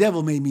 well, the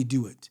devil made me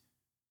do it.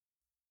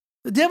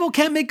 The devil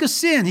can't make us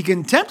sin. He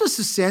can tempt us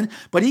to sin,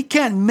 but he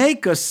can't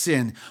make us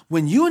sin.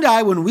 When you and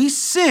I, when we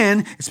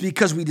sin, it's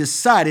because we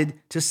decided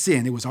to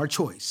sin. It was our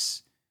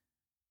choice.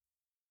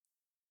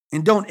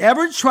 And don't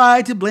ever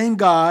try to blame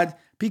God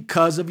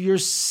because of your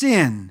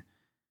sin.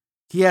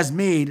 He has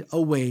made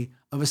a way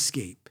of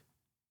escape.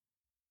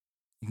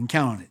 You can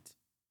count on it.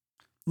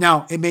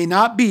 Now, it may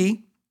not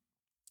be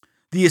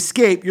the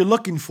escape you're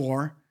looking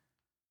for,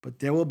 but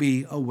there will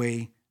be a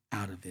way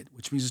out of it,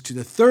 which brings us to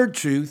the third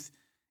truth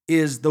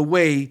is the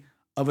way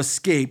of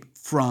escape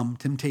from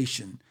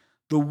temptation.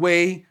 The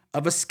way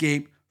of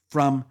escape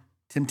from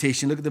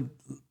temptation. Look at the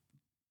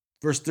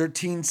verse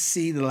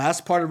 13c, the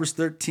last part of verse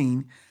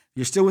 13.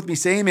 You're still with me,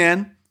 say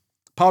amen.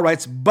 Paul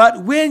writes,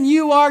 but when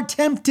you are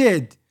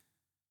tempted.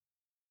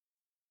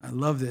 I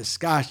love this.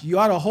 Gosh, you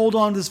ought to hold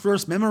on to this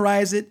verse,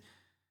 memorize it.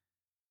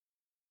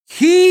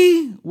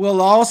 He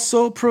will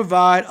also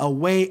provide a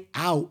way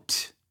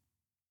out.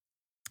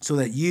 so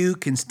that you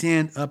can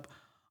stand up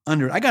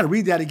under it. I got to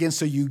read that again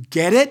so you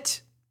get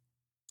it.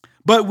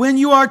 But when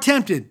you are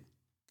tempted,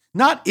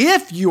 not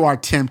if you are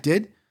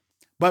tempted,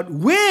 but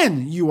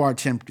when you are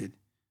tempted,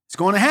 it's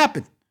going to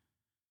happen.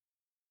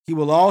 He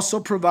will also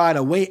provide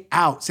a way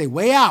out, say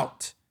way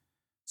out,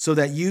 so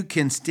that you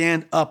can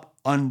stand up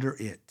under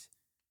it.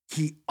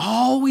 He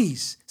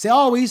always, say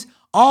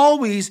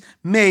always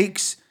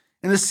makes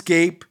an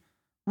escape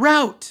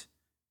route.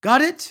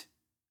 Got it?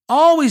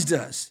 Always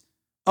does.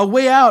 A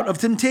way out of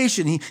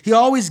temptation. He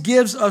always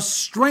gives us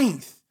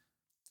strength.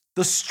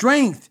 The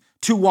strength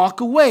to walk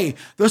away.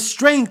 The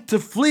strength to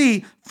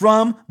flee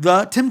from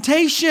the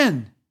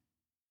temptation.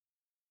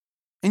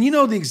 And you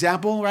know the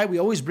example, right? We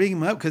always bring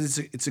him up because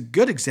it's a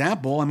good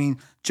example. I mean,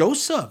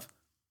 Joseph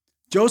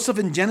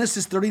in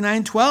Genesis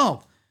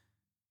 39:12.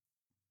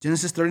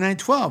 Genesis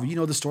 39:12. You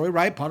know the story,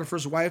 right?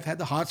 Potiphar's wife had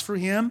the hots for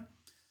him,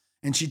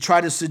 and she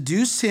tried to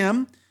seduce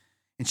him,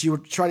 and she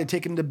would try to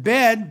take him to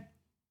bed.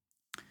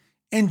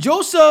 And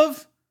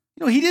Joseph,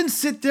 he didn't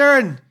sit there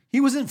and he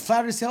wasn't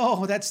flattered to say,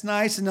 oh, that's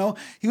nice. No,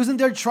 he wasn't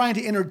there trying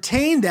to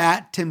entertain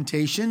that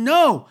temptation.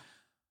 No.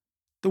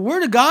 The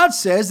word of God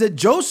says that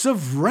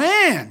Joseph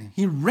ran.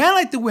 He ran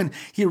like the wind.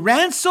 He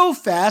ran so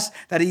fast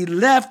that he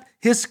left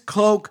his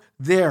cloak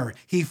there.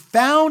 He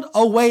found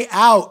a way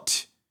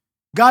out.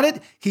 Got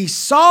it? He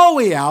saw a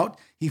way out.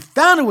 He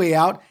found a way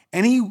out,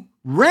 and he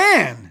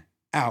ran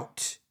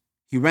out.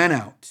 He ran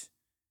out.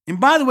 And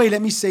by the way,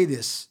 let me say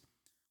this.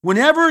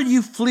 Whenever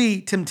you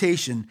flee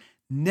temptation,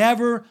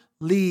 never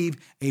leave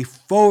a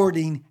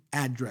forwarding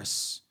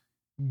address.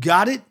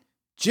 Got it?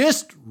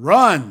 Just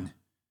run.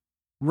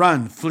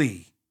 Run,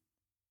 flee.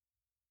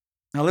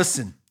 Now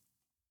listen.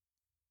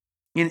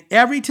 In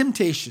every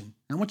temptation,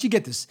 I want you to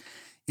get this.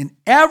 In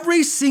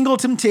every single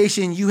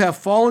temptation you have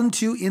fallen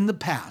to in the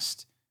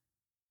past,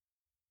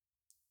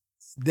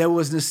 there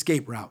was an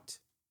escape route.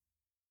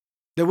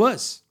 There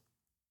was.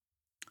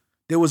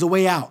 There was a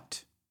way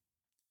out.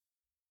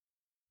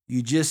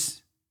 You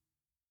just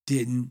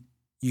didn't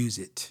use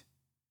it.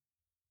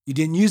 You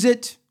didn't use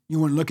it. You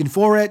weren't looking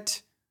for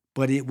it,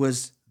 but it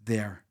was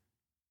there.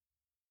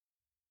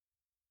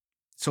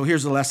 So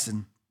here's the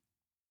lesson.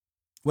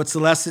 What's the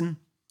lesson?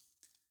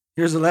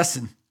 Here's the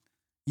lesson.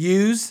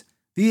 Use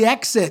the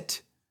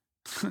exit.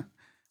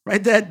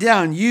 Write that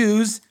down.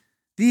 Use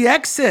the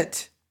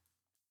exit.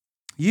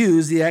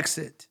 Use the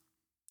exit.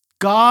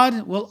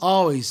 God will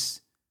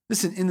always,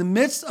 in the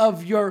midst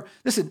of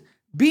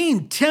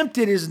being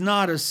tempted is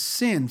not a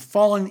sin.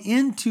 Falling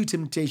into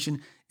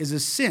temptation is a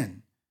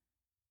sin.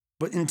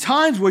 But in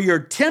times where you're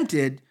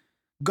tempted,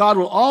 God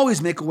will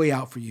always make a way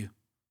out for you.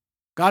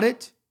 Got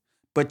it?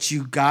 But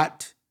you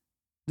got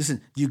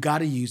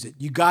to use it.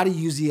 You got to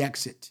use the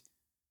exit.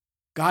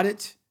 Got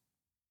it?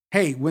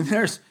 Hey,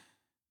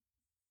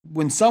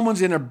 when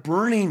someone's in a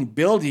burning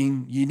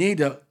building, you need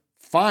to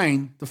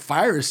find the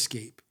fire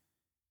escape.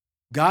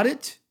 Got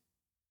it?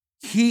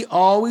 He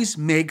always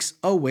makes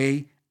a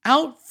way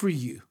out for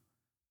you.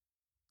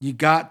 You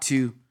got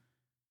to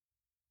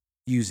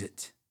use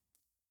it.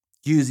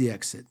 Use the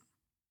exit.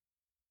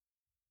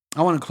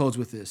 I want to close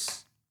with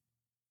this.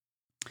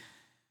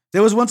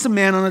 There was once a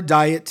man on a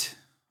diet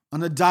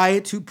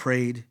who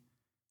prayed,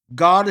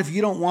 God, if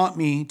you don't want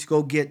me to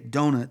go get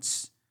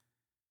donuts,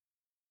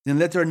 then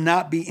let there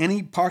not be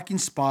any parking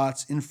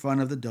spots in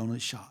front of the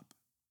donut shop.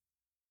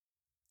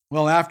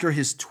 Well, after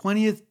his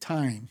 20th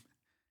time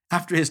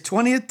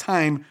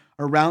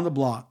around the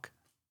block,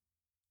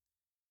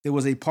 there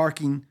was a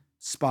parking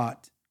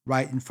spot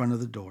right in front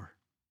of the door.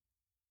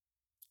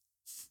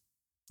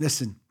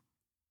 Listen,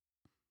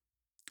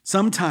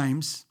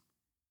 sometimes,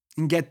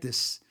 and get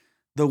this,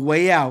 the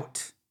way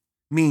out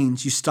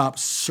means you stop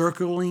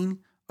circling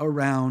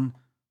around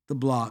the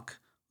block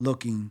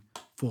looking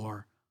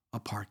for a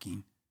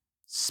parking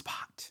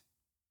spot.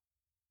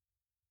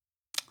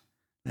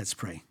 Let's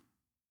pray.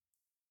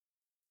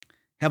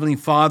 Heavenly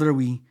Father,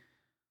 we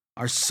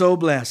are so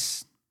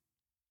blessed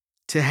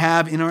to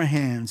have in our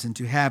hands and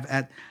to have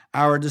at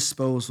our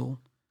disposal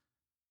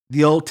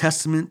the Old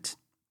Testament,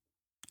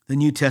 the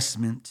New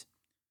Testament,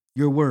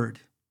 your word,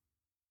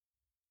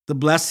 the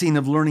blessing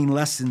of learning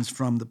lessons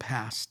from the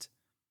past.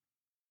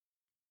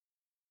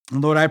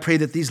 And Lord, I pray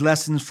that these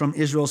lessons from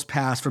Israel's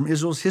past, from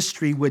Israel's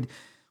history, would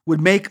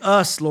make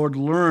us, Lord,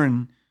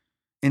 learn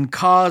and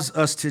cause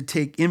us to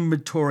take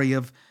inventory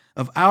of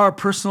our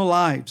personal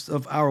lives,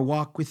 of our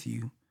walk with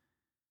you,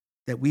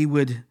 that we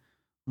would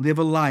live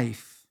a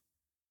life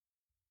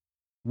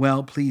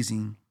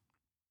well-pleasing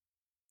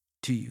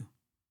to you.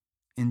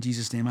 In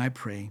Jesus' name I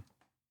pray.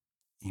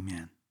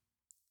 Amen.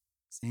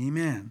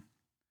 Amen.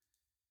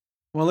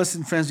 Well,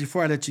 listen, friends,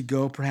 before I let you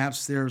go,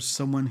 perhaps there's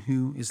someone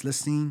who is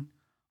listening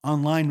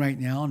online right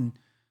now and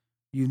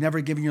you've never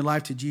given your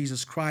life to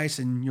Jesus Christ,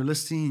 and you're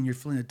listening and you're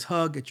feeling a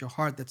tug at your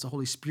heart. That's the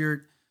Holy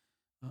Spirit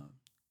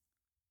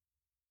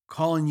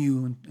calling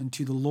you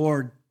into the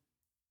Lord.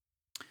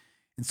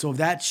 And so if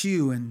that's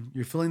you and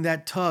you're feeling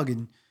that tug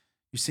and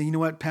you're saying, you know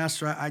what,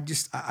 Pastor, I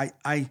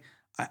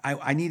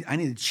need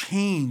to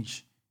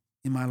change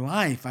in my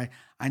life. I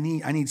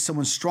need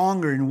someone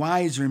stronger and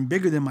wiser and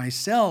bigger than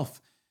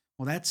myself.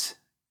 Well, that's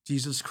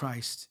Jesus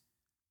Christ.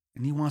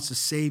 And he wants to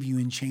save you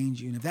and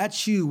change you. And if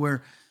that's you,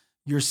 where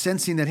you're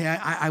sensing that, hey,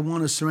 I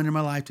want to surrender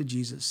my life to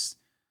Jesus,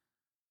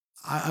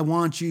 I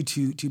want you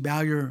to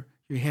bow your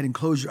head and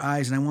close your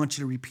eyes, and I want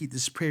you to repeat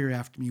this prayer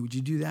after me. Would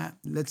you do that?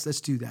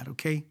 Let's do that,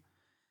 okay?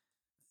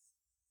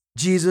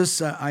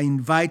 Jesus, I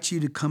invite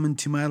you to come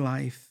into my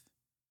life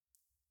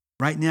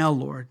right now,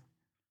 Lord,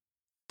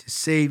 to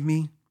save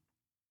me,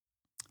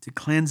 to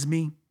cleanse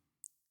me,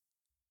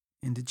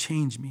 and to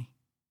change me.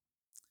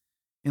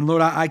 And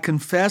Lord, I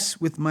confess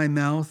with my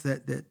mouth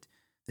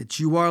that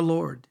you are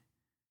Lord,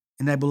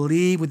 and I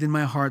believe within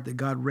my heart that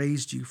God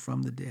raised you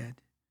from the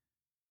dead.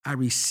 I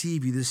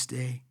receive you this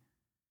day.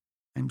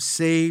 I'm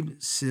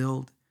saved,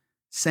 sealed,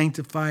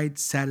 sanctified,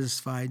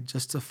 satisfied,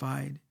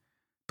 justified,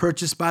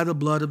 purchased by the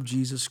blood of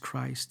Jesus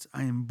Christ.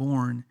 I am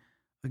born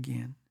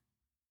again.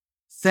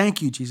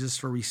 Thank you, Jesus,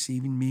 for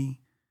receiving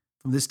me.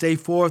 From this day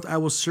forth, I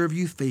will serve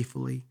you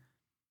faithfully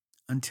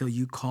until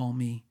you call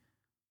me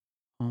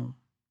home.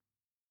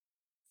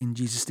 In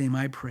Jesus' name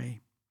I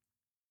pray.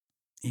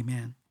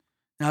 Amen.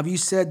 Now, if you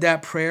said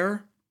that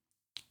prayer,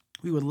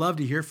 we would love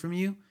to hear from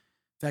you. In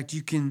fact,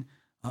 you can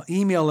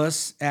email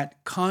us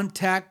at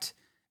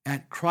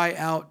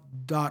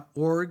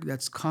contact@cryout.org.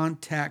 That's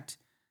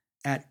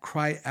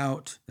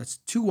contact@cryout. That's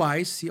 2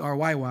 Y's,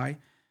 CRYY,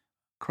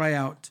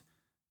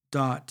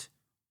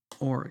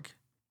 cryout.org.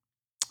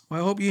 Well,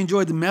 I hope you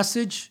enjoyed the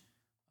message.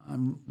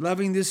 I'm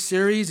loving this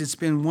series. It's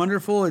been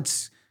wonderful.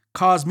 It's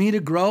caused me to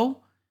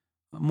grow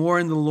more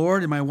in the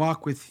Lord in my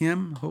walk with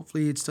him.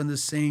 Hopefully it's done the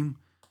same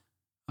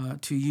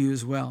to you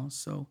as well.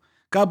 So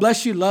God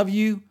bless you, love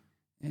you,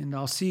 and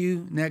I'll see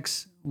you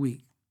next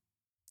week.